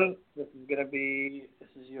literally, Dylan, you're going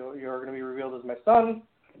to be revealed as my son.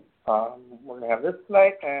 We're going to have this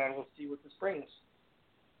tonight, and we'll see what this brings.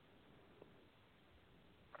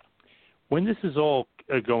 When this is all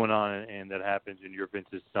going on and that happens and you're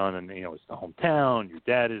Vince's son and, it's the hometown, your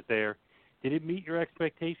dad is there, did it meet your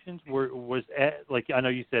expectations? I know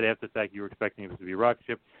you said after the fact you were expecting it to be a rocket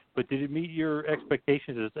ship, but did it meet your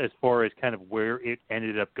expectations as far as kind of where it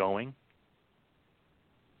ended up going?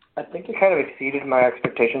 I think it kind of exceeded my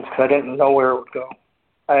expectations because I didn't know where it would go.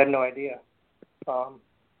 I had no idea.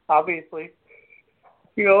 Obviously,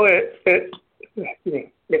 it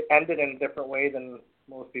ended in a different way than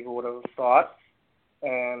most people would have thought,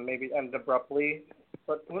 and maybe it ended abruptly.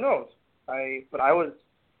 But who knows? I was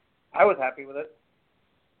happy with it.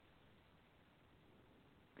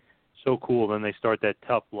 So cool. Then they start that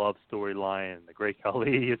tough love storyline, and the Great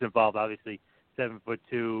Khali is involved. Obviously,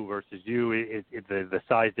 7'2" versus you. The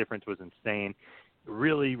size difference was insane.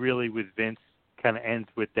 Really, really, with Vince, kind of ends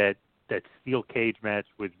with that steel cage match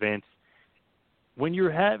with Vince. When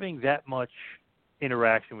you're having that much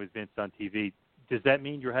interaction with Vince on TV, does that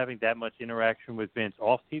mean you're having that much interaction with Vince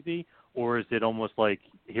off TV, or is it almost like,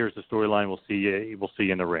 here's the storyline, we'll see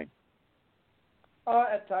you in the ring?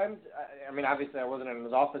 At times, obviously I wasn't in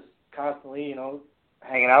his office constantly,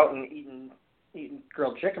 hanging out and eating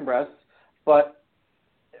grilled chicken breasts, but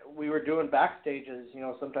we were doing backstages,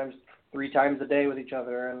 sometimes 3 times a day with each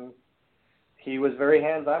other, and he was very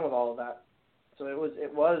hands-on with all of that. So it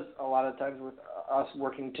was a lot of times with us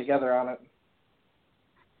working together on it.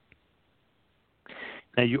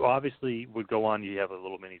 Now, you obviously would go on, you have a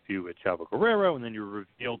little mini feud with Chavo Guerrero, and then you're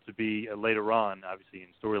revealed to be, later on, obviously in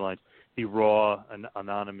storylines, the Raw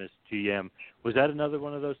anonymous GM. Was that another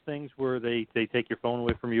one of those things where they take your phone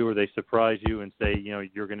away from you, or they surprise you and say,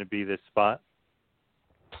 you're going to be this spot?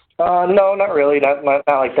 No, not really. Not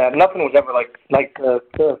like that. Nothing was ever like the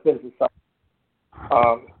Vince's stuff.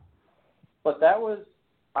 But I was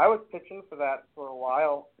pitching for that for a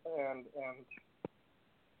while, and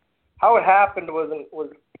how it happened was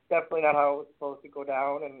definitely not how it was supposed to go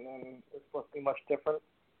down, and it was supposed to be much different.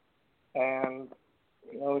 And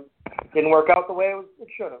it didn't work out the way it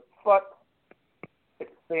should have. But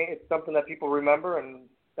it's something that people remember, and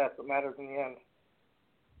that's what matters in the end.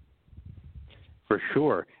 For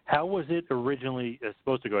sure. How was it originally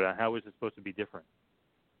supposed to go down? How was it supposed to be different?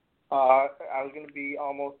 I was going to be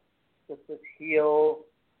almost just this heel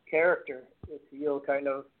character, this heel kind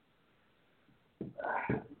of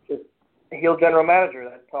just heel general manager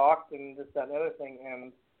that talked and this, that, and the other thing.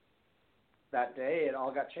 And that day, it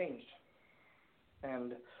all got changed,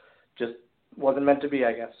 and just wasn't meant to be,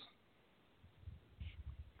 I guess.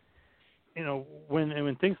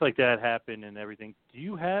 When things like that happen and everything, do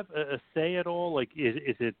you have a say at all? Like,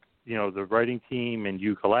 is it the writing team and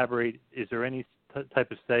you collaborate? Is there any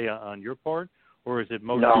type of say on your part, or is it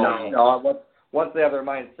mostly? No. Once they have their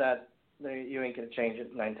mind set, you ain't gonna change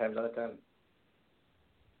it 9 times out of 10.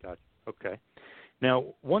 Gotcha. Okay. Now,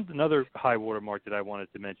 another high watermark that I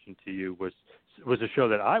wanted to mention to you was a show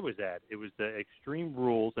that I was at. It was the Extreme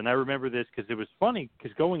Rules, and I remember this because it was funny.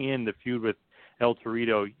 Because going in the feud with El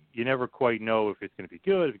Torito, you never quite know if it's going to be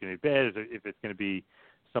good, if it's going to be bad, if it's going to be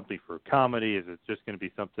something for comedy, is it just going to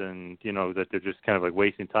be something that they're just kind of like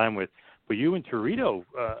wasting time with. But you and Torito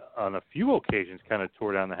on a few occasions kind of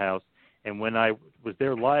tore down the house. And when I was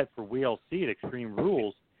there live for WLC at Extreme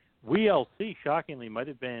Rules, WLC shockingly might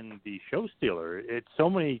have been the show stealer. It's so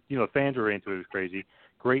many fans were into it. It was crazy.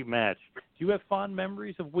 Great match. Do you have fond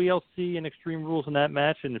memories of WLC and Extreme Rules in that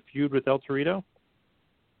match and the feud with El Torito?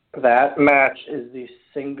 That match is the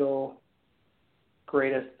single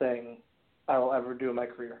greatest thing I will ever do in my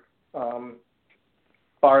career,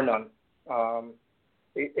 bar none.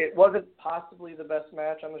 It wasn't possibly the best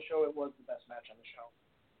match on the show. It was the best match on the show,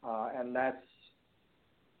 and that's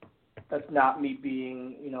not me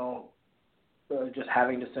being, just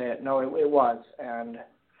having to say it. No, it was, and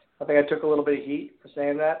I think I took a little bit of heat for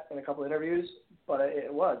saying that in a couple of interviews, but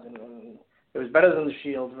it was, and it was better than the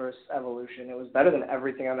Shield versus Evolution. It was better than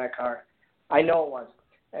everything on that card. I know it was,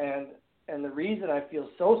 and the reason I feel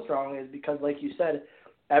so strongly is because, like you said,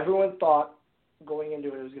 everyone thought going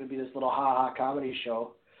into it was going to be this little ha-ha comedy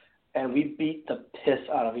show, and we beat the piss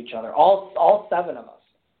out of each other. All 7 of us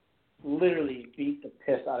literally beat the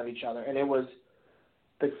piss out of each other, and it was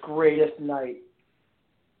the greatest night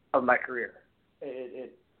of my career.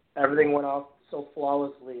 Everything went off so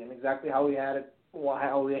flawlessly and exactly how we had it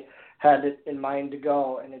in mind to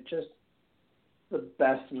go, and the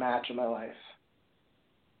best match of my life.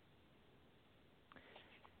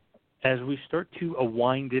 As we start to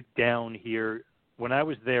wind it down here, when I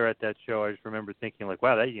was there at that show, I just remember thinking, like,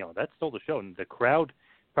 wow, that stole the show. And the crowd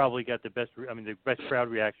probably got the best crowd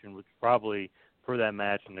reaction was probably for that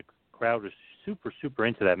match, and the crowd was super, super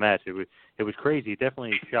into that match. It was crazy. It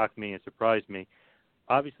definitely shocked me and surprised me.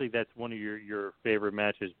 Obviously, that's one of your favorite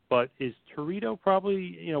matches, but is Torito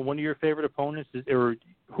probably, one of your favorite opponents? Or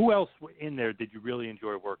who else in there did you really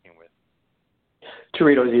enjoy working with?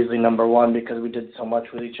 Torito is easily number one because we did so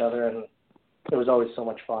much with each other, and it was always so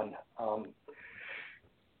much fun.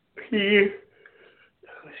 He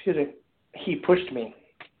pushed me.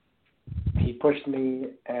 He pushed me,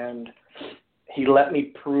 and he let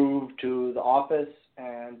me prove to the office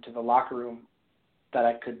and to the locker room that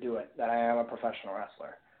I could do it, that I am a professional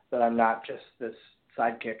wrestler, that I'm not just this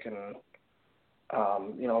sidekick and,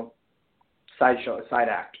 side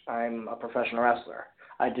act. I'm a professional wrestler.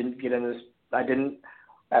 I didn't get into this.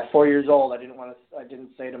 At 4 years old, I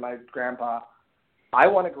didn't say to my grandpa, I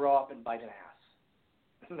want to grow up and bite an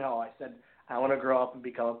ass. No, I said, I want to grow up and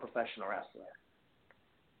become a professional wrestler.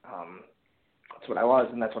 That's what I was,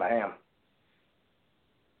 and that's what I am.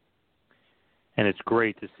 And it's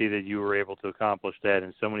great to see that you were able to accomplish that,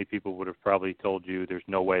 and so many people would have probably told you there's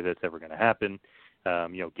no way that's ever going to happen,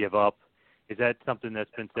 give up. Is that something that's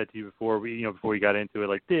been said to you before, before you got into it,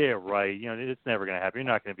 like, yeah, right, it's never going to happen.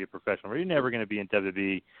 You're not going to be a professional. You're never going to be in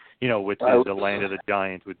WWE, with the land of the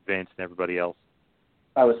giants with Vince and everybody else.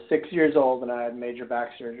 I was 6 years old, and I had major back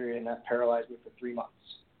surgery, and that paralyzed me for 3 months.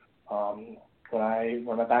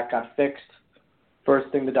 When my back got fixed, first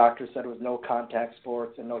thing the doctor said was no contact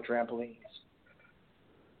sports and no trampolines.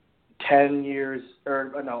 2 years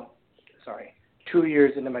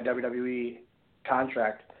into my WWE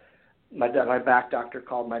contract, my back doctor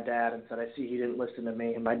called my dad and said, I see he didn't listen to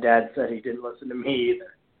me. And my dad said he didn't listen to me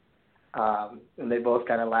either. And they both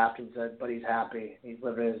kind of laughed and said, but he's happy. He's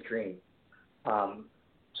living his dream.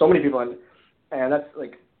 So many people, and that's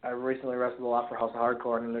like, I recently wrestled a lot for House of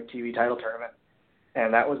Hardcore in their TV title tournament.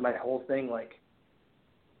 And that was my whole thing. Like,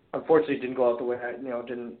 unfortunately, it didn't go out the way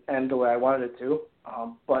didn't end the way I wanted it to.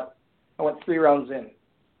 But I went 3 rounds in,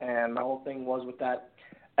 and my whole thing was with that.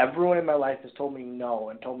 Everyone in my life has told me no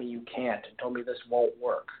and told me you can't and told me this won't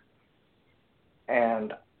work.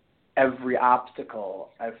 And every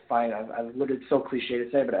obstacle I've literally, it's so cliche to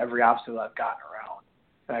say, but every obstacle I've gotten around,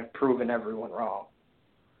 and I've proven everyone wrong.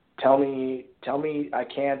 Tell me I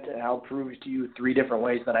can't, and I'll prove to you 3 different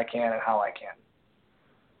ways that I can and how I can.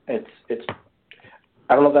 It's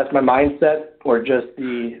I don't know if that's my mindset or just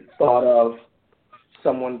the thought of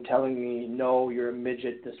someone telling me, no, you're a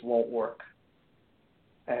midget, this won't work.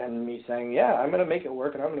 And me saying, yeah, I'm going to make it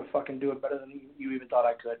work, and I'm going to fucking do it better than you even thought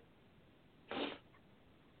I could.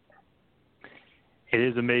 It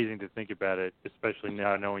is amazing to think about it, especially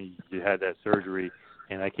now knowing you had that surgery.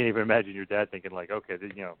 And I can't even imagine your dad thinking, like, okay,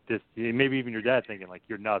 maybe even your dad thinking, like,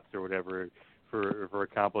 you're nuts or whatever for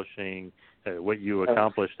accomplishing what you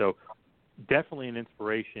accomplished. So definitely an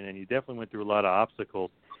inspiration, and you definitely went through a lot of obstacles.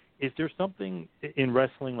 Is there something in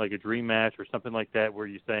wrestling, like a dream match or something like that, where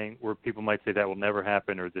people might say that will never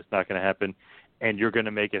happen or this not going to happen, and you're going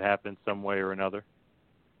to make it happen some way or another?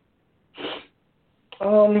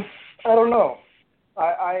 I don't know.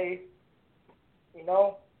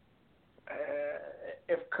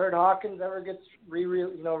 If Kurt Hawkins ever gets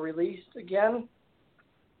released again,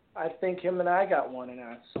 I think him and I got one in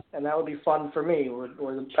us, and that would be fun for me.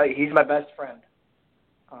 He's my best friend.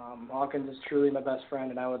 Hawkins is truly my best friend,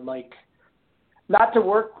 and I would like not to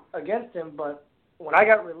work against him, but when I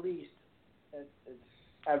got released,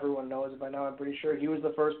 everyone knows it by now, I'm pretty sure, he was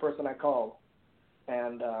the first person I called.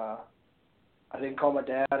 And I didn't call my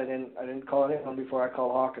dad. I didn't call anyone before I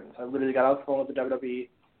called Hawkins. I literally got off the phone with the WWE,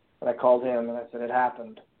 and I called him, and I said, it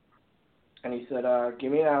happened. And he said,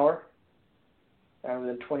 give me an hour. And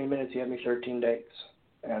within 20 minutes, he had me 13 dates.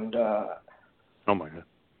 And oh, my God.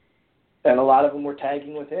 And a lot of them were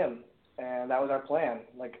tagging with him, and that was our plan.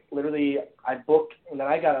 Like, literally, I booked, and then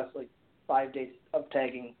I got us, 5 days of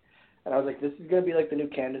tagging. And I was like, this is going to be like the new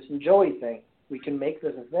Candice and Joey thing. We can make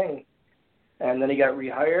this a thing. And then he got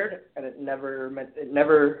rehired, and it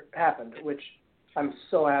never happened, which I'm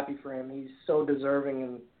so happy for him. He's so deserving,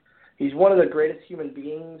 and he's one of the greatest human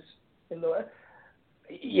beings in the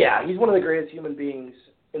he's one of the greatest human beings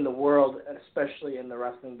in the world, especially in the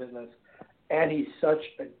wrestling business. And he's such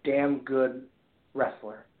a damn good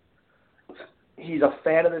wrestler. He's a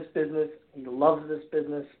fan of this business. He loves this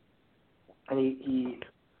business. And he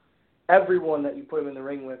everyone that you put him in the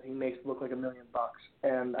ring with, he makes look like $1 million.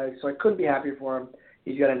 And so I couldn't be happier for him.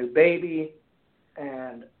 He's got a new baby.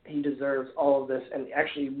 and he deserves all of this, and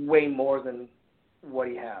actually way more than what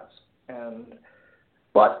he has.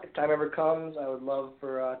 But if time ever comes, I would love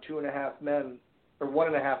for 2.5 men or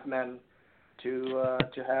 1.5 men to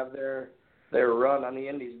have their run on the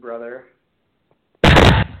Indies, brother.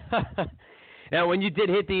 Now, when you did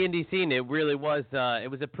hit the indie scene, it really was it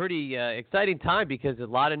was a pretty exciting time because a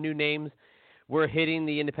lot of new names were hitting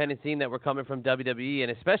the independent scene that were coming from WWE,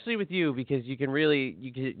 and especially with you because you can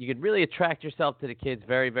really attract yourself to the kids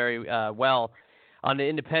very, very well on the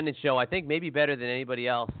independent show. I think maybe better than anybody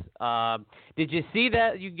else. Did you see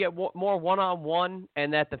that you get more one-on-one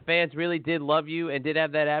and that the fans really did love you and did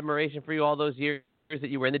have that admiration for you all those years that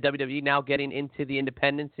you were in the WWE, now getting into the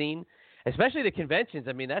independent scene, especially the conventions?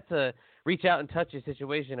 I mean, that's a reach out and touch a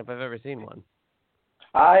situation if I've ever seen one.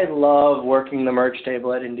 I love working the merch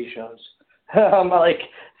table at indie shows. Like,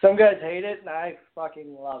 some guys hate it, and I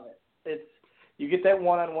fucking love it. You get that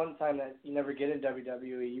one-on-one time that you never get in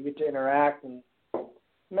WWE. You get to interact, and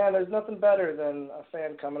man, there's nothing better than a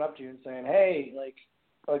fan coming up to you and saying, "Hey," like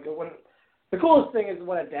when the coolest thing is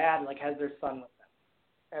when a dad has their son with them,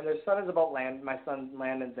 and their son is about my son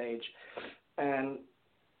Landon's age, and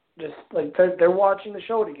just they're watching the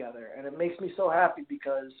show together, and it makes me so happy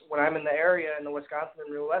because when I'm in the area, in the Wisconsin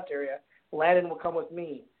and Rio West area, Landon will come with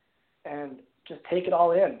me and just take it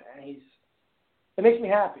all in, and it makes me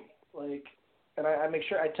happy. And I make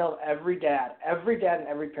sure I tell every dad and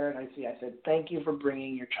every parent I see, I said, thank you for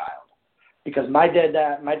bringing your child, because my dad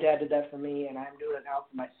did that for me, and I'm doing it now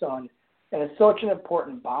for my son, and it's such an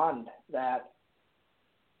important bond that.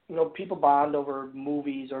 People bond over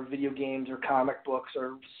movies or video games or comic books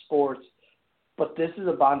or sports, but this is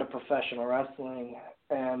a bond of professional wrestling,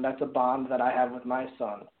 and that's a bond that I have with my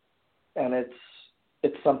son. And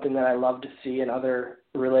it's something that I love to see in other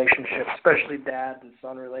relationships, especially dad and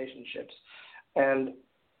son relationships. And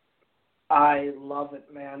I love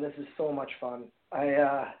it, man. This is so much fun.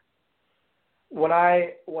 When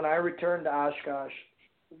I returned to Oshkosh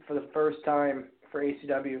for the first time for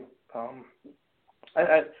ACW,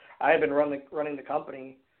 I had been running the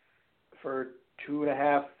company for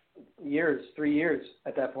 2.5 years, 3 years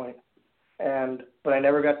at that point, but I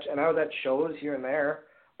never got to, and I was at shows here and there,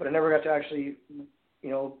 but I never got to actually,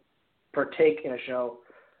 partake in a show.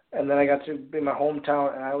 And then I got to be in my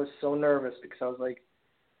hometown, and I was so nervous because I was like,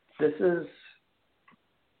 this is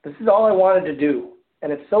all I wanted to do,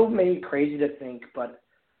 and it's so maybe crazy to think, but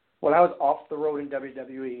when I was off the road in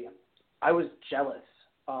WWE, I was jealous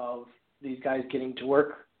of these guys getting to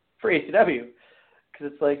work for ACW,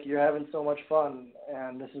 because it's like you're having so much fun,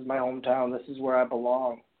 and this is my hometown. This is where I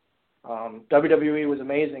belong. WWE was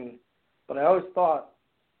amazing, but I always thought,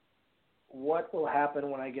 what will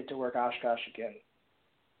happen when I get to work Oshkosh again?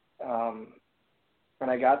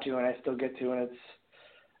 And I got to, and I still get to, and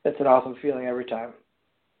it's an awesome feeling every time.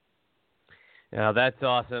 Yeah, that's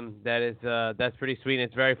awesome. That's pretty sweet, and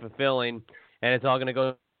it's very fulfilling, and it's all going to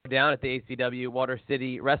go down at the ACW Water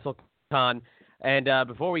City WrestleCon. And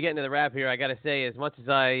before we get into the wrap here, I got to say, as much as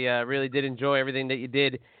I really did enjoy everything that you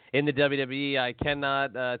did in the WWE, I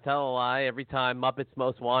cannot tell a lie. Every time Muppets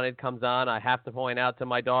Most Wanted comes on, I have to point out to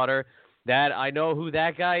my daughter that I know who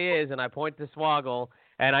that guy is, and I point to Swoggle.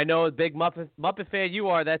 And I know a big Muppet fan you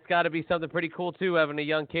are, that's got to be something pretty cool, too, having a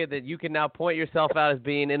young kid that you can now point yourself out as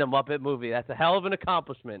being in a Muppet movie. That's a hell of an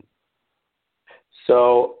accomplishment.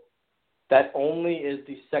 So that only is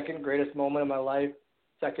the second greatest moment of my life,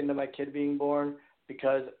 second to my kid being born,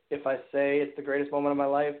 because if I say it's the greatest moment of my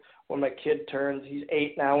life, when my kid turns, he's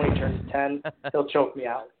 8 now, when he turns 10, he'll choke me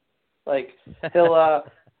out. It's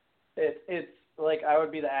like I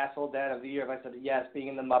would be the asshole dad of the year if I said, yes, being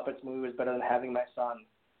in the Muppets movie was better than having my son.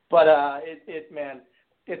 But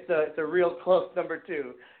it's a real close number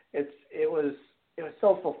 2. It was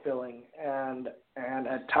so fulfilling, and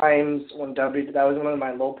at times when that was one of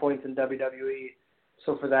my low points in WWE.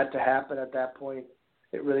 So for that to happen at that point,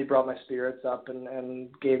 it really brought my spirits up and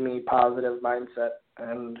gave me positive mindset,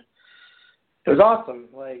 and it was awesome.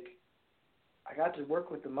 I got to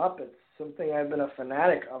work with the Muppets, something I've been a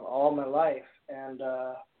fanatic of all my life, and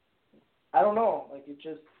I don't know,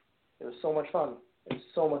 it was so much fun. It was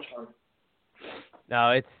so much fun.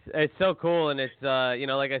 No, it's so cool, and it's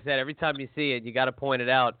like I said, every time you see it, you got to point it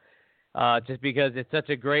out, just because it's such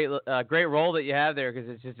a great role that you have there,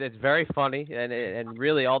 because it's very funny, and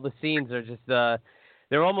really all the scenes are just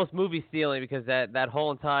they're almost movie stealing, because that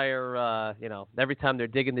whole entire every time they're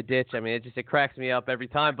digging the ditch, I mean it cracks me up every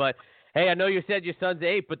time. But hey, I know you said your son's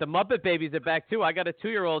 8, but the Muppet Babies are back too. I got a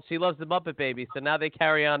 2-year-old, she loves the Muppet Babies, so now they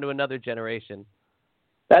carry on to another generation.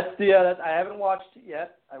 I haven't watched it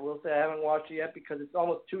yet. I will say I haven't watched it yet because it's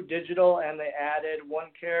almost too digital, and they added one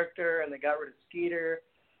character and they got rid of Skeeter,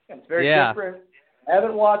 and it's very different. I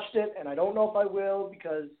haven't watched it, and I don't know if I will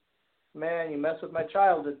because, man, you mess with my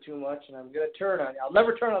childhood too much, and I'm gonna turn on you. I'll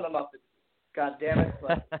never turn on the Muppets. God damn it!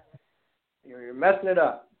 But you're messing it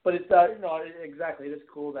up. But it's exactly. It is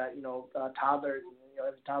cool that toddlers,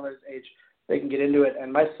 as a toddler's age, they can get into it.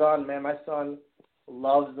 And my son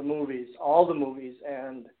loves the movies, all the movies,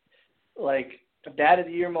 and like a Dad of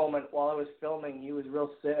the Year moment while I was filming, he was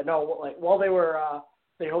real sick. No, like while they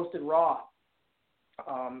hosted Raw,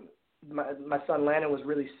 my son Landon was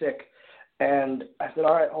really sick, and I said,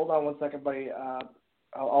 all right, hold on one second, buddy,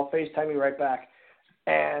 I'll FaceTime you right back.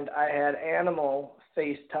 And I had Animal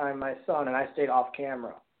FaceTime my son, and I stayed off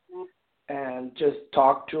camera and just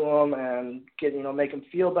talked to him and make him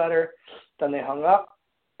feel better. Then they hung up.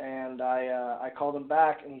 And I called him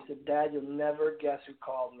back, and he said, Dad, you'll never guess who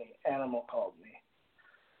called me. Animal called me.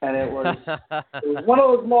 And it was one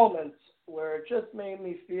of those moments where it just made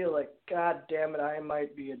me feel like, God damn it, I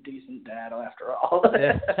might be a decent dad after all.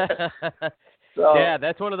 So, yeah,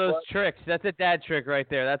 that's one of those tricks. That's a dad trick right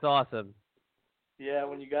there. That's awesome. Yeah,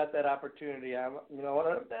 when you got that opportunity,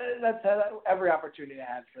 that's every opportunity I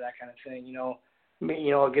had for that kind of thing.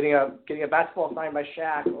 Getting a basketball signed by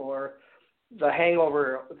Shaq, or The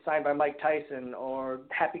Hangover signed by Mike Tyson, or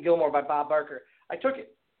Happy Gilmore by Bob Barker. I took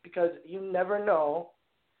it because you never know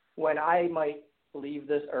when I might leave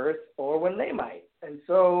this earth or when they might. And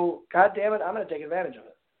so, God damn it, I'm going to take advantage of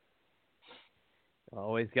it.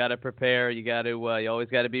 Always got to prepare. You always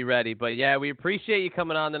got to be ready. But yeah, we appreciate you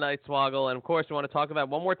coming on tonight, Swoggle. And of course, we want to talk about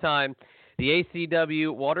one more time the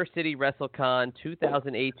ACW Water City WrestleCon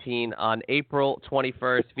 2018 on April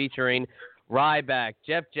 21st, featuring Ryback,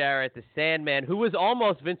 Jeff Jarrett, the Sandman, who was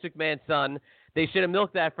almost Vince McMahon's son. They should have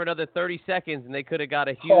milked that for another 30 seconds, and they could have got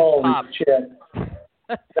a huge pop. Holy shit!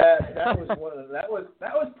 that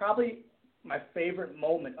was probably my favorite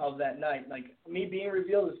moment of that night. Like, me being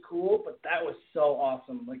revealed is cool, but that was so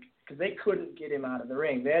awesome. Like, because they couldn't get him out of the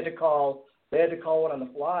ring. They had to call one on the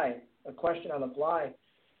fly, a question on the fly.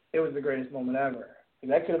 It was the greatest moment ever. Like,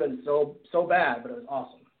 that could have been so bad, but it was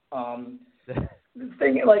awesome. The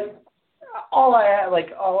thing, like, all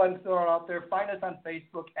I'm throwing out there, find us on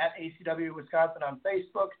Facebook at ACW Wisconsin on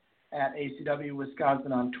Facebook, at ACW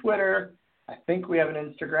Wisconsin on Twitter. I think we have an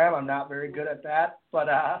Instagram. I'm not very good at that, but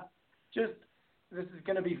this is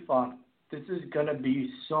going to be fun. This is going to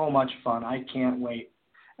be so much fun. I can't wait.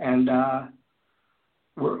 And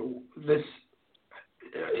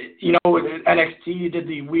NXT did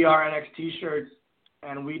the We Are NXT shirts,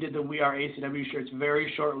 and we did the We Are ACW shirts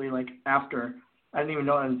very shortly, like, after. I didn't even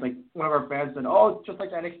know. And it's like one of our fans said, "Oh, it's just like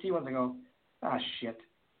the NXT ones." I go, "Ah, shit."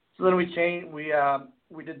 So then we changed. We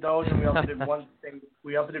did those, and we also did one thing.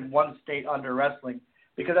 We also did one state under wrestling,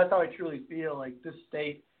 because that's how I truly feel. Like, this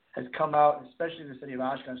state has come out, especially the city of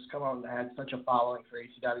Oshkosh, has come out and had such a following for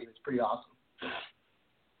ACW. It's pretty awesome.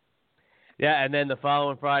 Yeah, and then the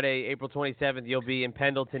following Friday, April 27th, you'll be in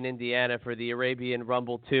Pendleton, Indiana for the Arabian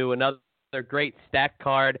Rumble 2, another great stacked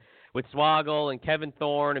card with Swoggle and Kevin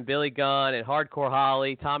Thorne and Billy Gunn and Hardcore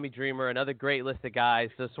Holly, Tommy Dreamer, another great list of guys.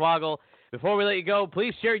 So, Swoggle, before we let you go,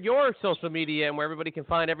 please share your social media and where everybody can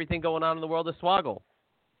find everything going on in the world of Swoggle.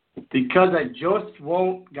 Because I just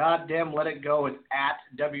won't goddamn let it go. It's at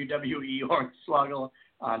WWE Hornswoggle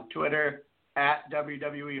on Twitter, at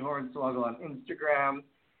WWE Hornswoggle on Instagram,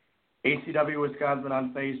 ACW Wisconsin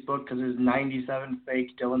on Facebook, because there's 97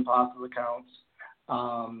 fake Dylan Postle accounts.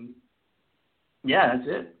 Yeah, that's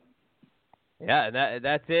it. Yeah,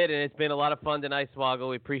 that's it, and it's been a lot of fun tonight, Swoggle.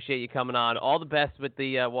 We appreciate you coming on. All the best with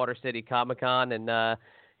the Water City Comic-Con, and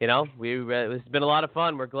it's been a lot of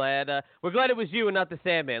fun. We're glad it was you and not the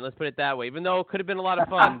Sandman. Let's put it that way. Even though it could have been a lot of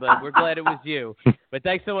fun, but we're glad it was you. But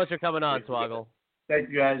thanks so much for coming on, Swoggle. Thank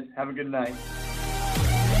you, guys. Have a good night.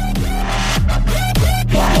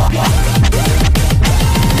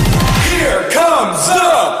 Here comes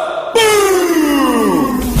the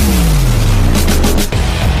boom!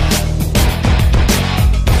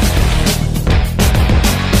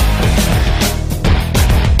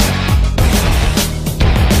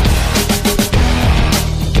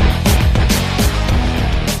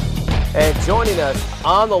 And joining us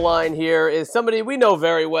on the line here is somebody we know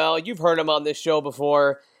very well. You've heard him on this show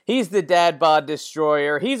before. He's the Dad Bod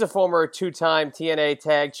Destroyer. He's a former two-time TNA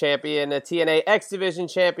Tag Champion, a TNA X Division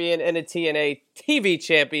Champion, and a TNA TV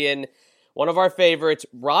Champion. One of our favorites,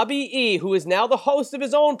 Robbie E., who is now the host of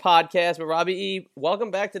his own podcast. But Robbie E.,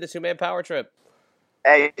 welcome back to the Two-Man Power Trip.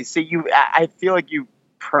 Hey, see, I feel like you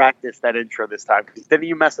practiced that intro this time. Didn't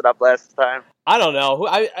you mess it up last time? I don't know.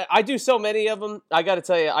 I do so many of them. I got to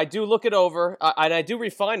tell you, I do look it over, and I do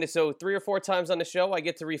refine it. So 3 or 4 times on the show, I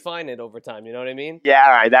get to refine it over time. You know what I mean? Yeah,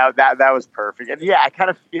 all right. That was perfect. And yeah, I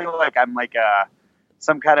kind of feel like I'm like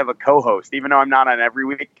some kind of a co-host, even though I'm not on every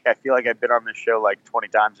week. I feel like I've been on this show like 20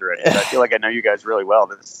 times already. I feel like I know you guys really well.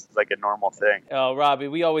 This is like a normal thing. Oh, Robbie,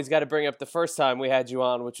 we always got to bring up the first time we had you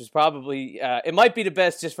on, which was probably it might be the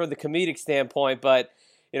best just from the comedic standpoint, but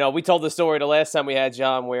you know, we told the story the last time we had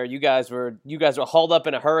John where you guys were hauled up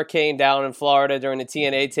in a hurricane down in Florida during the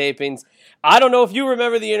TNA tapings. I don't know if you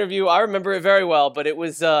remember the interview. I remember it very well, but it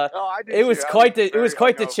was quite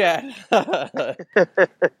the chat.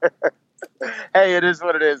 Hey, it is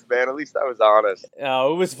what it is, man. At least I was honest.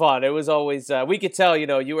 Oh, it was fun. It was always we could tell, you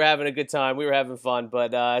know, you were having a good time. We were having fun,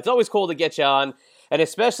 but it's always cool to get you on. And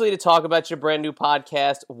especially to talk about your brand new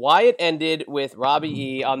podcast, Why It Ended with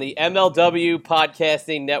Robbie E. on the MLW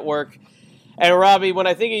Podcasting Network. And Robbie, when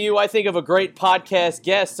I think of you, I think of a great podcast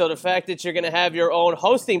guest. So the fact that you're going to have your own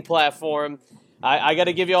hosting platform, I got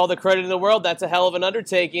to give you all the credit in the world. That's a hell of an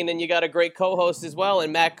undertaking. And you got a great co-host as well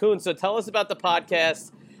in Matt Kuhn. So tell us about the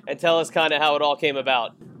podcast and tell us kind of how it all came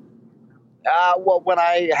about. Well, when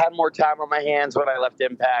I had more time on my hands when I left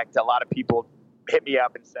Impact, a lot of people hit me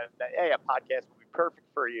up and said that, hey, a podcast would be perfect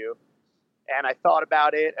for you. And I thought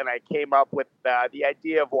about it, and I came up with the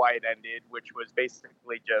idea of Why It Ended, which was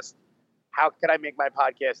basically just how can I make my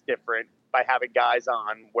podcast different by having guys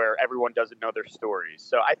on where everyone doesn't know their stories.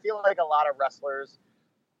 So I feel like a lot of wrestlers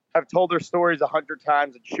have told their stories 100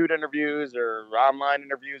 times in shoot interviews or online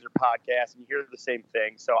interviews or podcasts, and you hear the same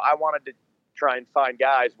thing. So I wanted to try and find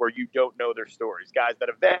guys where you don't know their stories, guys that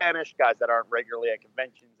have vanished, guys that aren't regularly at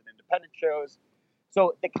conventions and independent shows.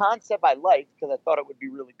 So the concept I liked because I thought it would be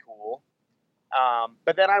really cool.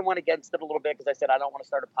 But then I went against it a little bit because I said I don't want to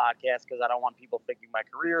start a podcast because I don't want people thinking my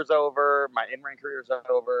career's over, my in-ring career's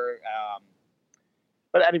over.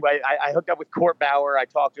 But anyway, I hooked up with Court Bauer. I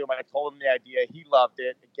talked to him. I told him the idea. He loved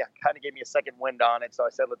it. It kind of gave me a second wind on it. So I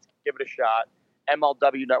said, let's give it a shot.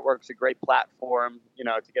 MLW Network's a great platform, you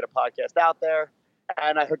know, to get a podcast out there.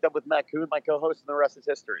 And I hooked up with Matt Kuhn, my co-host, and the rest is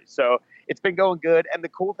history. So it's been going good. And the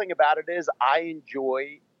cool thing about it is I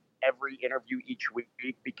enjoy every interview each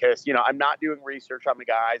week because, you know, I'm not doing research on the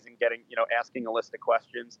guys and getting, you know, asking a list of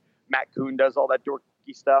questions. Matt Kuhn does all that dorky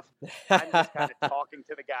stuff. I'm just kind of talking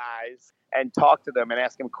to the guys and talk to them and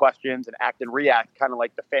ask them questions and act and react kind of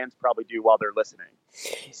like the fans probably do while they're listening.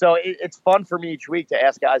 So it's fun for me each week to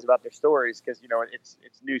ask guys about their stories because, you know, it's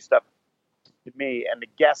new stuff to me. And the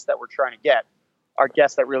guests that we're trying to get are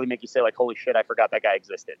guests that really make you say, like, holy shit, I forgot that guy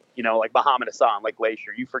existed. You know, like Muhammad Hassan, like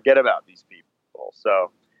Glacier. You forget about these people.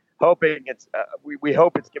 So hoping it's we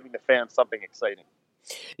hope it's giving the fans something exciting.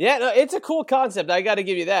 Yeah, no, it's a cool concept. I got to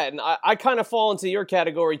give you that. And I kind of fall into your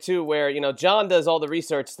category, too, where, you know, John does all the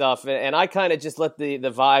research stuff, and I kind of just let the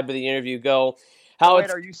vibe of the interview go.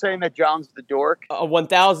 Are you saying that John's the dork?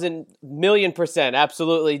 1,000,000,000%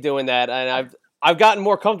 absolutely doing that. And I've gotten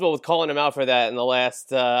more comfortable with calling him out for that in the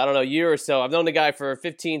last, year or so. I've known the guy for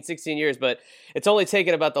 15, 16 years, but it's only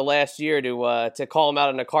taken about the last year to call him out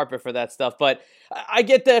on the carpet for that stuff. But I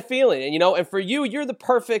get that feeling, you know, and for you, you're the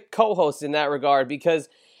perfect co-host in that regard because,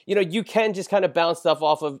 you know, you can just kind of bounce stuff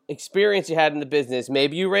off of experience you had in the business.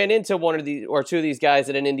 Maybe you ran into one of these or two of these guys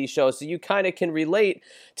at an indie show, so you kind of can relate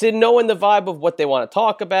to knowing the vibe of what they want to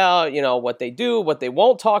talk about, you know, what they do, what they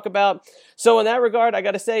won't talk about. So in that regard, I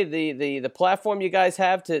got to say the platform you guys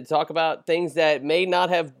have to talk about things that may not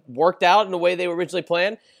have worked out in the way they were originally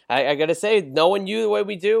planned, I got to say, knowing you the way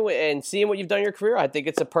we do and seeing what you've done in your career, I think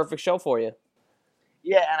it's a perfect show for you.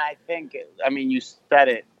 Yeah, and I think, I mean, you said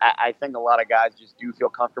it. I think a lot of guys just do feel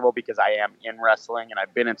comfortable because I am in wrestling and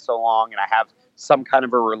I've been in so long and I have some kind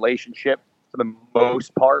of a relationship for the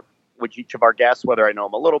most part with each of our guests, whether I know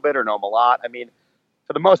them a little bit or know them a lot. I mean,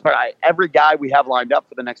 for the most part, every guy we have lined up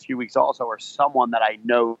for the next few weeks also are someone that I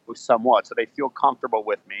know somewhat, so they feel comfortable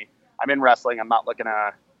with me. I'm in wrestling. We're not looking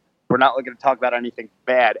to talk about anything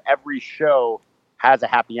bad. Every show has a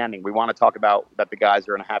happy ending. We want to talk about that the guys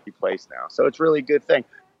are in a happy place now. So it's really a good thing.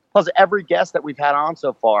 Plus, every guest that we've had on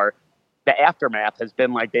so far, the aftermath has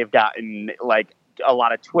been like they've gotten like a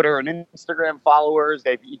lot of Twitter and Instagram followers.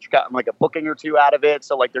 They've each gotten like a booking or two out of it.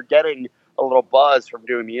 So like they're getting a little buzz from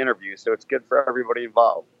doing the interview. So it's good for everybody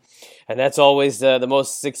involved. And that's always the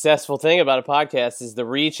most successful thing about a podcast is the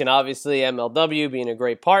reach. And obviously MLW being a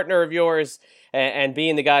great partner of yours and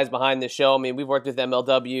being the guys behind the show. I mean, we've worked with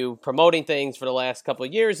MLW promoting things for the last couple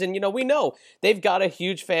of years. And, you know, we know they've got a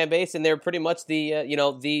huge fan base and they're pretty much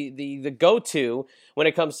the go-to when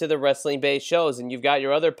it comes to the wrestling-based shows. And you've got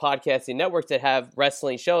your other podcasting networks that have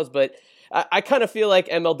wrestling shows. But I kind of feel like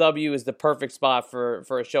MLW is the perfect spot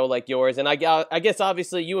for a show like yours. And I guess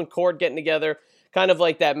obviously you and Cord getting together, kind of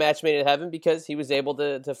like that match made in heaven, because he was able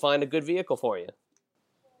to find a good vehicle for you.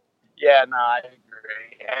 Yeah, no, I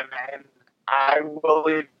agree. And I will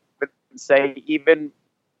even say, even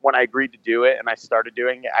when I agreed to do it and I started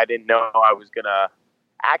doing it, I didn't know I was going to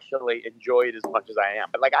actually enjoy it as much as I am.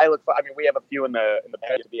 But like, we have a few in the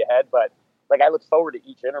past to be ahead, but like, I look forward to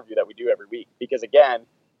each interview that we do every week, because again,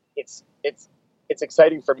 it's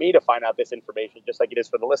exciting for me to find out this information, just like it is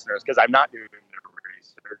for the listeners, because I'm not doing the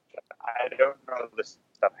research. I don't know this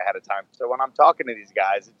stuff ahead of time. So when I'm talking to these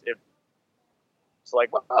guys, it's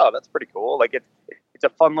like, wow, that's pretty cool. Like it's a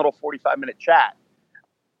fun little 45-minute chat.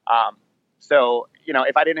 So, you know,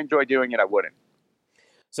 if I didn't enjoy doing it, I wouldn't.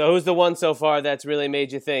 So who's the one so far that's really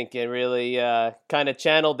made you think and really kind of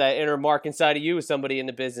channeled that inner Mark inside of you as somebody in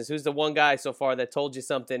the business? Who's the one guy so far that told you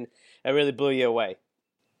something that really blew you away?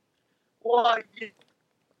 Well, you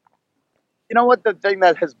know what? The thing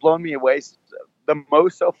that has blown me away the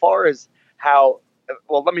most so far is how,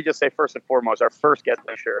 well, let me just say first and foremost, our first guest,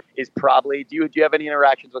 Glacier, is probably, do you have any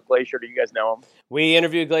interactions with Glacier? Do you guys know him? We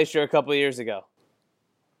interviewed Glacier a couple of years ago.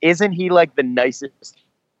 Isn't he like the nicest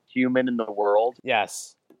human in the world?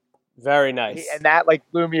 Yes. Very nice. And that like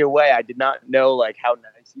blew me away. I did not know like how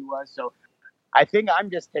nice he was. So I think I'm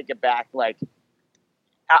just taken back. Like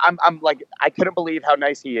I'm like, I couldn't believe how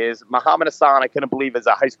nice he is. Muhammad Hassan, I couldn't believe as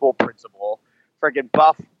a high school principal. Friggin'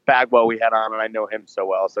 Buff Bagwell we had on, and I know him so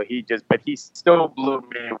well. So he still blew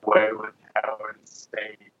me away with how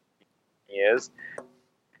insane he is.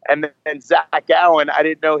 And then Zach Allen, I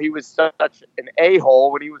didn't know he was such an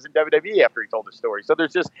a-hole when he was in WWE after he told the story. So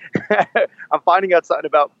there's just, I'm finding out something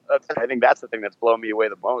about, I think that's the thing that's blown me away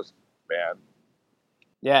the most, man.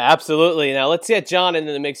 Yeah, absolutely. Now let's get John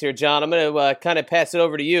into the mix here. John, I'm going to kind of pass it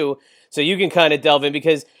over to you so you can kind of delve in,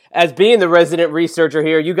 because as being the resident researcher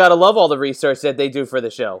here, you got to love all the research that they do for the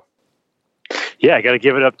show. Yeah, I got to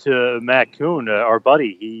give it up to Matt Kuhn, our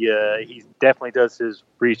buddy. He definitely does his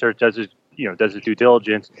research, does his due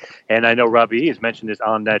diligence. And I know Robbie has mentioned this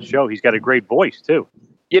on that show. He's got a great voice too.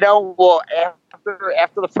 You know, well,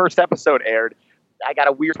 after the first episode aired, I got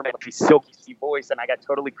a weird, silky voice, and I got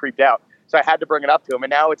totally creeped out. So I had to bring it up to him,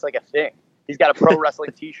 and now it's like a thing. He's got a pro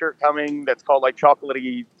wrestling T-shirt coming that's called like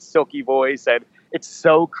chocolatey, silky voice, and it's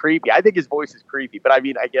so creepy. I think his voice is creepy, but I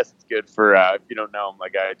mean, I guess it's good for if you don't know him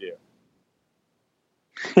like I do.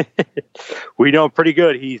 We know him pretty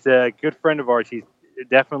good. He's a good friend of ours. He's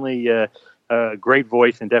definitely a great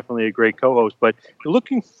voice and definitely a great co-host. But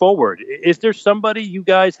looking forward, is there somebody you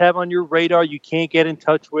guys have on your radar you can't get in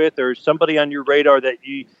touch with, or somebody on your radar that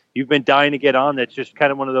you've been dying to get on that's just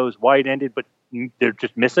kind of one of those wide-ended but they're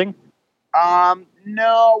just missing?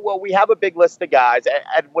 No. Well, we have a big list of guys,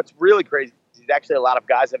 and what's really crazy is actually a lot of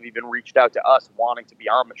guys have even reached out to us wanting to be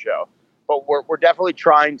on the show. But we're definitely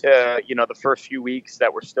trying to, the first few weeks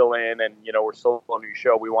that we're still in, and we're still on a new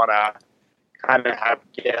show, we want to kind of have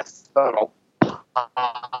guests that'll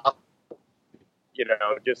pop,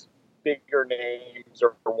 just bigger names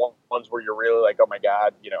or ones where you're really like, oh my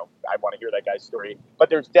God, I want to hear that guy's story. But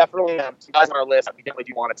there's definitely some guys on our list we definitely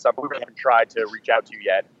do want at some point. We haven't tried to reach out to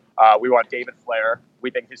yet. We want David Flair.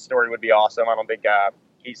 We think his story would be awesome. I don't think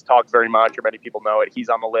he's talked very much or many people know it. He's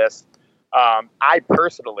on the list. I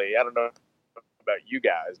personally, I don't know about you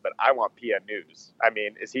guys, but I want PN News. I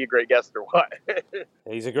mean, is he a great guest or what?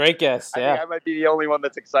 He's a great guest, yeah. I think I might be the only one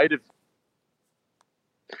that's excited.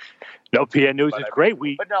 No, PN News is great.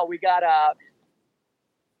 But no, we got,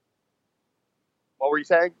 what were you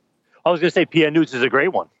saying? I was going to say PN News is a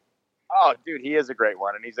great one. Oh, dude, he is a great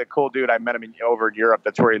one, and he's a cool dude. I met him over in Europe.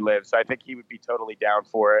 That's where he lives, so I think he would be totally down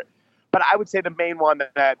for it. But I would say the main one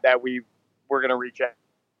that we're going to reach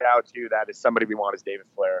out to, that is somebody we want, is David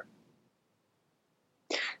Flair.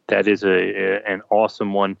 That is an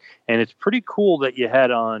awesome one, and it's pretty cool that you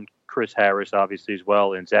had on Chris Harris, obviously, as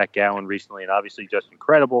well, and Zach Gowen recently, and obviously just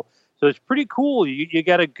incredible. So it's pretty cool. You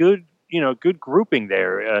got a good grouping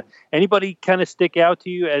there. Anybody kind of stick out to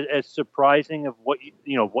you as surprising of what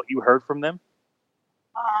you heard from them?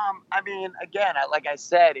 I mean, again, like I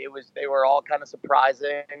said, they were all kind of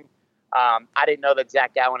surprising. I didn't know that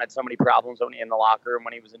Zach Gowen had so many problems in the locker room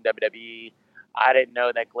when he was in WWE. I didn't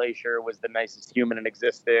know that Glacier was the nicest human in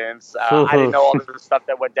existence. I didn't know all the stuff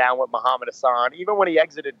that went down with Muhammad Hassan. Even when he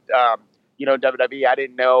exited, WWE, I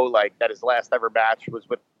didn't know like that his last ever match was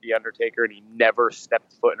with The Undertaker, and he never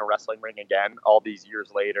stepped foot in a wrestling ring again all these years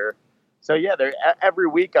later. So yeah, every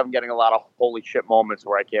week I'm getting a lot of holy shit moments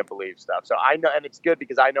where I can't believe stuff. So I know, and it's good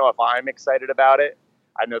because I know if I'm excited about it,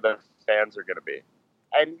 I know the fans are going to be.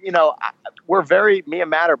 And me and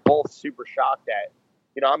Matt are both super shocked at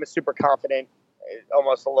I'm a super confident,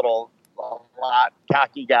 almost a lot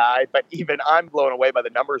cocky guy, but even I'm blown away by the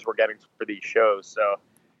numbers we're getting for these shows. So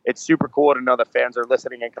it's super cool to know the fans are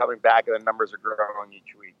listening and coming back, and the numbers are growing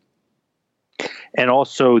each week. And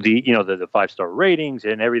also the 5-star ratings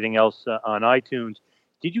and everything else on iTunes.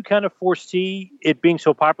 Did you kind of foresee it being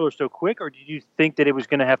so popular so quick, or did you think that it was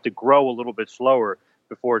going to have to grow a little bit slower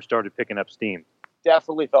before it started picking up steam?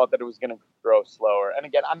 Definitely thought that it was going to grow slower. And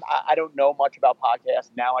again, I don't know much about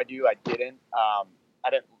podcasts. Now I do. I didn't. I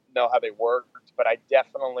didn't know how they worked, but I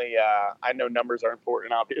definitely I know numbers are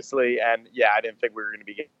important, obviously. And yeah, I didn't think we were going to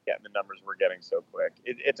be getting the numbers we're getting so quick.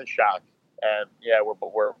 It's a shock. And yeah,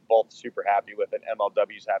 we're both super happy with it.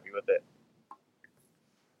 MLW's happy with it.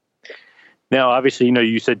 Now, obviously,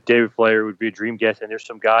 you said David Flair would be a dream guest, and there's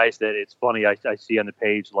some guys that it's funny I see on the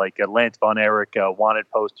page like Lance Von Erich, wanted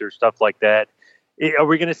posters, stuff like that. Are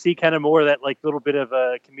we going to see kind of more of that, like little bit of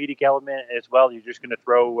a comedic element as well? You're just going to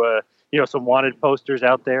throw, some wanted posters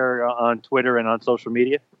out there on Twitter and on social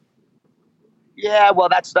media? Yeah, well,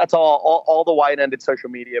 that's all the wide-ended social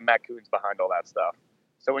media. Matt Coon's behind all that stuff.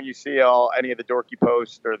 So when you see any of the dorky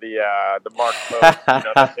posts or the Mark posts,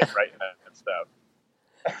 that's him writing that stuff.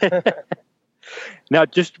 Now,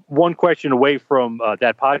 just one question away from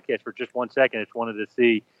that podcast for just 1 second. I just wanted to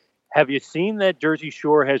see, have you seen that Jersey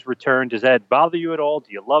Shore has returned? Does that bother you at all?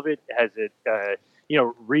 Do you love it? Has it,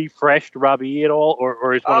 refreshed Robbie E at all?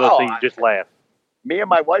 Or is one of those things you just laugh? Me and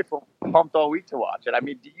my wife were pumped all week to watch it. I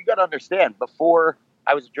mean, you got to understand, before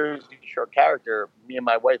I was a Jersey Shore character, me and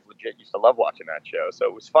my wife legit used to love watching that show. So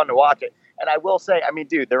it was fun to watch it. And I will say, I mean,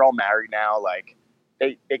 dude, they're all married now. Like,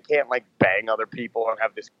 they can't, like, bang other people and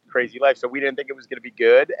have this crazy life. So we didn't think it was going to be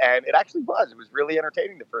good. And it actually was. It was really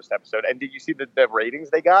entertaining, the first episode. And did you see the ratings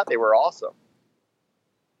they got? They were awesome.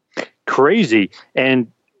 Crazy.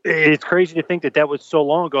 And it's crazy to think that was so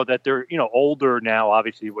long ago, that they're, older now,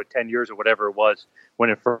 obviously, 10 years or whatever it was when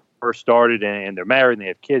it first started, and they're married and they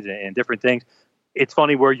have kids and different things. It's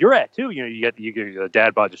funny where you're at, too. You got the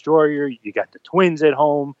Dad Bod Destroyer, you got the twins at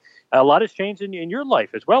home. A lot has changed in your life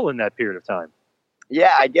as well in that period of time.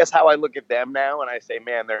 Yeah, I guess how I look at them now, and I say,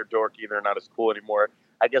 man, they're dorky, they're not as cool anymore.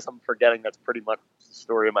 I guess I'm forgetting that's pretty much the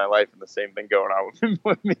story of my life, and the same thing going on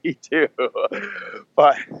with me, too.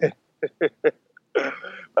 But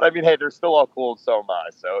I mean, hey, they're still all cool, and so am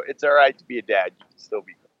I. So it's all right to be a dad. You can still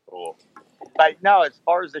be cool. But no, as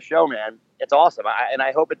far as the show, man, it's awesome. And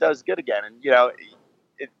I hope it does good again. And,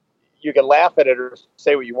 you can laugh at it or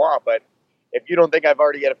say what you want, but if you don't think I've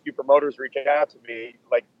already had a few promoters reach out to me,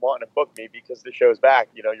 like, wanting to book me because the show's back,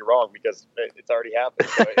 you're wrong, because it's already happened.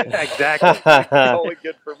 So exactly. It's only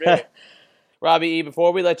good for me. Robbie E.,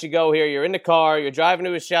 before we let you go here, you're in the car, you're driving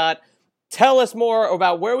to a shot. Tell us more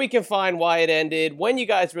about where we can find Why It Ended, when you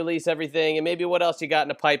guys release everything, and maybe what else you got in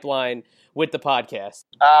the pipeline with the podcast.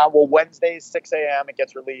 Well, Wednesdays, 6 a.m. it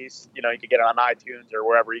gets released. You can get it on iTunes or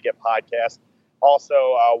wherever you get podcasts. Also,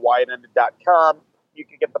 whyitended.com. You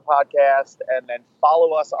can get the podcast, and then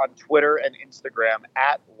follow us on Twitter and Instagram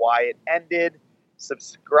at Why It Ended.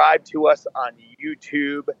 Subscribe to us on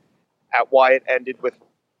YouTube at Why It Ended with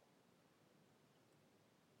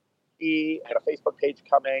E, and a Facebook page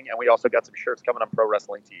coming, and we also got some shirts coming on Pro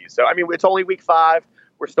Wrestling Tees. So, I mean, it's only week 5.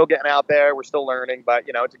 We're still getting out there. We're still learning, but,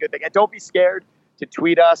 it's a good thing. And don't be scared to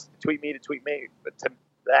tweet us, to tweet me, but to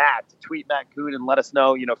tweet Matt Coon and let us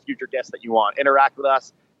know, future guests that you want. Interact with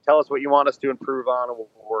us. Tell us what you want us to improve on, and we'll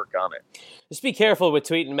work on it. Just be careful with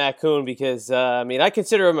tweeting Matt Coon, because, I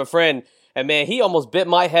consider him a friend. And, man, he almost bit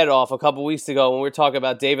my head off a couple weeks ago when we were talking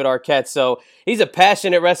about David Arquette. So he's a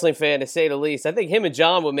passionate wrestling fan, to say the least. I think him and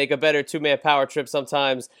John would make a better two-man power trip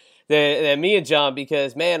sometimes than me and John,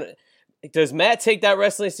 because, man, does Matt take that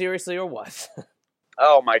wrestling seriously or what?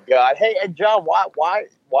 Oh, my God. Hey, and John, why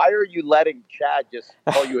are you letting Chad just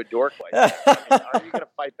call you a dork like that? Are you going to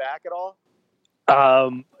fight back at all?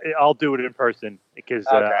 I'll do it in person, because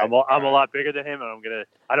okay. I'm a lot bigger than him, and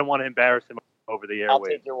I don't want to embarrass him over the airwaves. I'll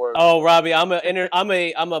take your word. Oh, Robbie, I'm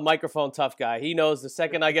a microphone tough guy. He knows the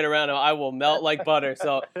second I get around him, I will melt like butter.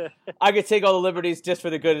 So I could take all the liberties just for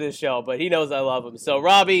the good of the show, but he knows I love him. So,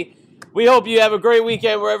 Robbie, we hope you have a great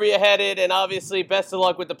weekend wherever you're headed, and obviously best of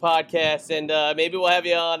luck with the podcast, and maybe we'll have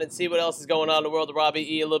you on and see what else is going on in the world of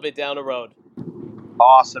Robbie E. a little bit down the road.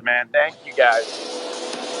 Awesome, man. Thank you, guys.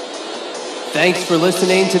 Thanks for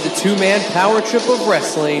listening to the two-man power trip of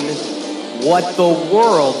wrestling. What the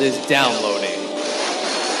world is downloading.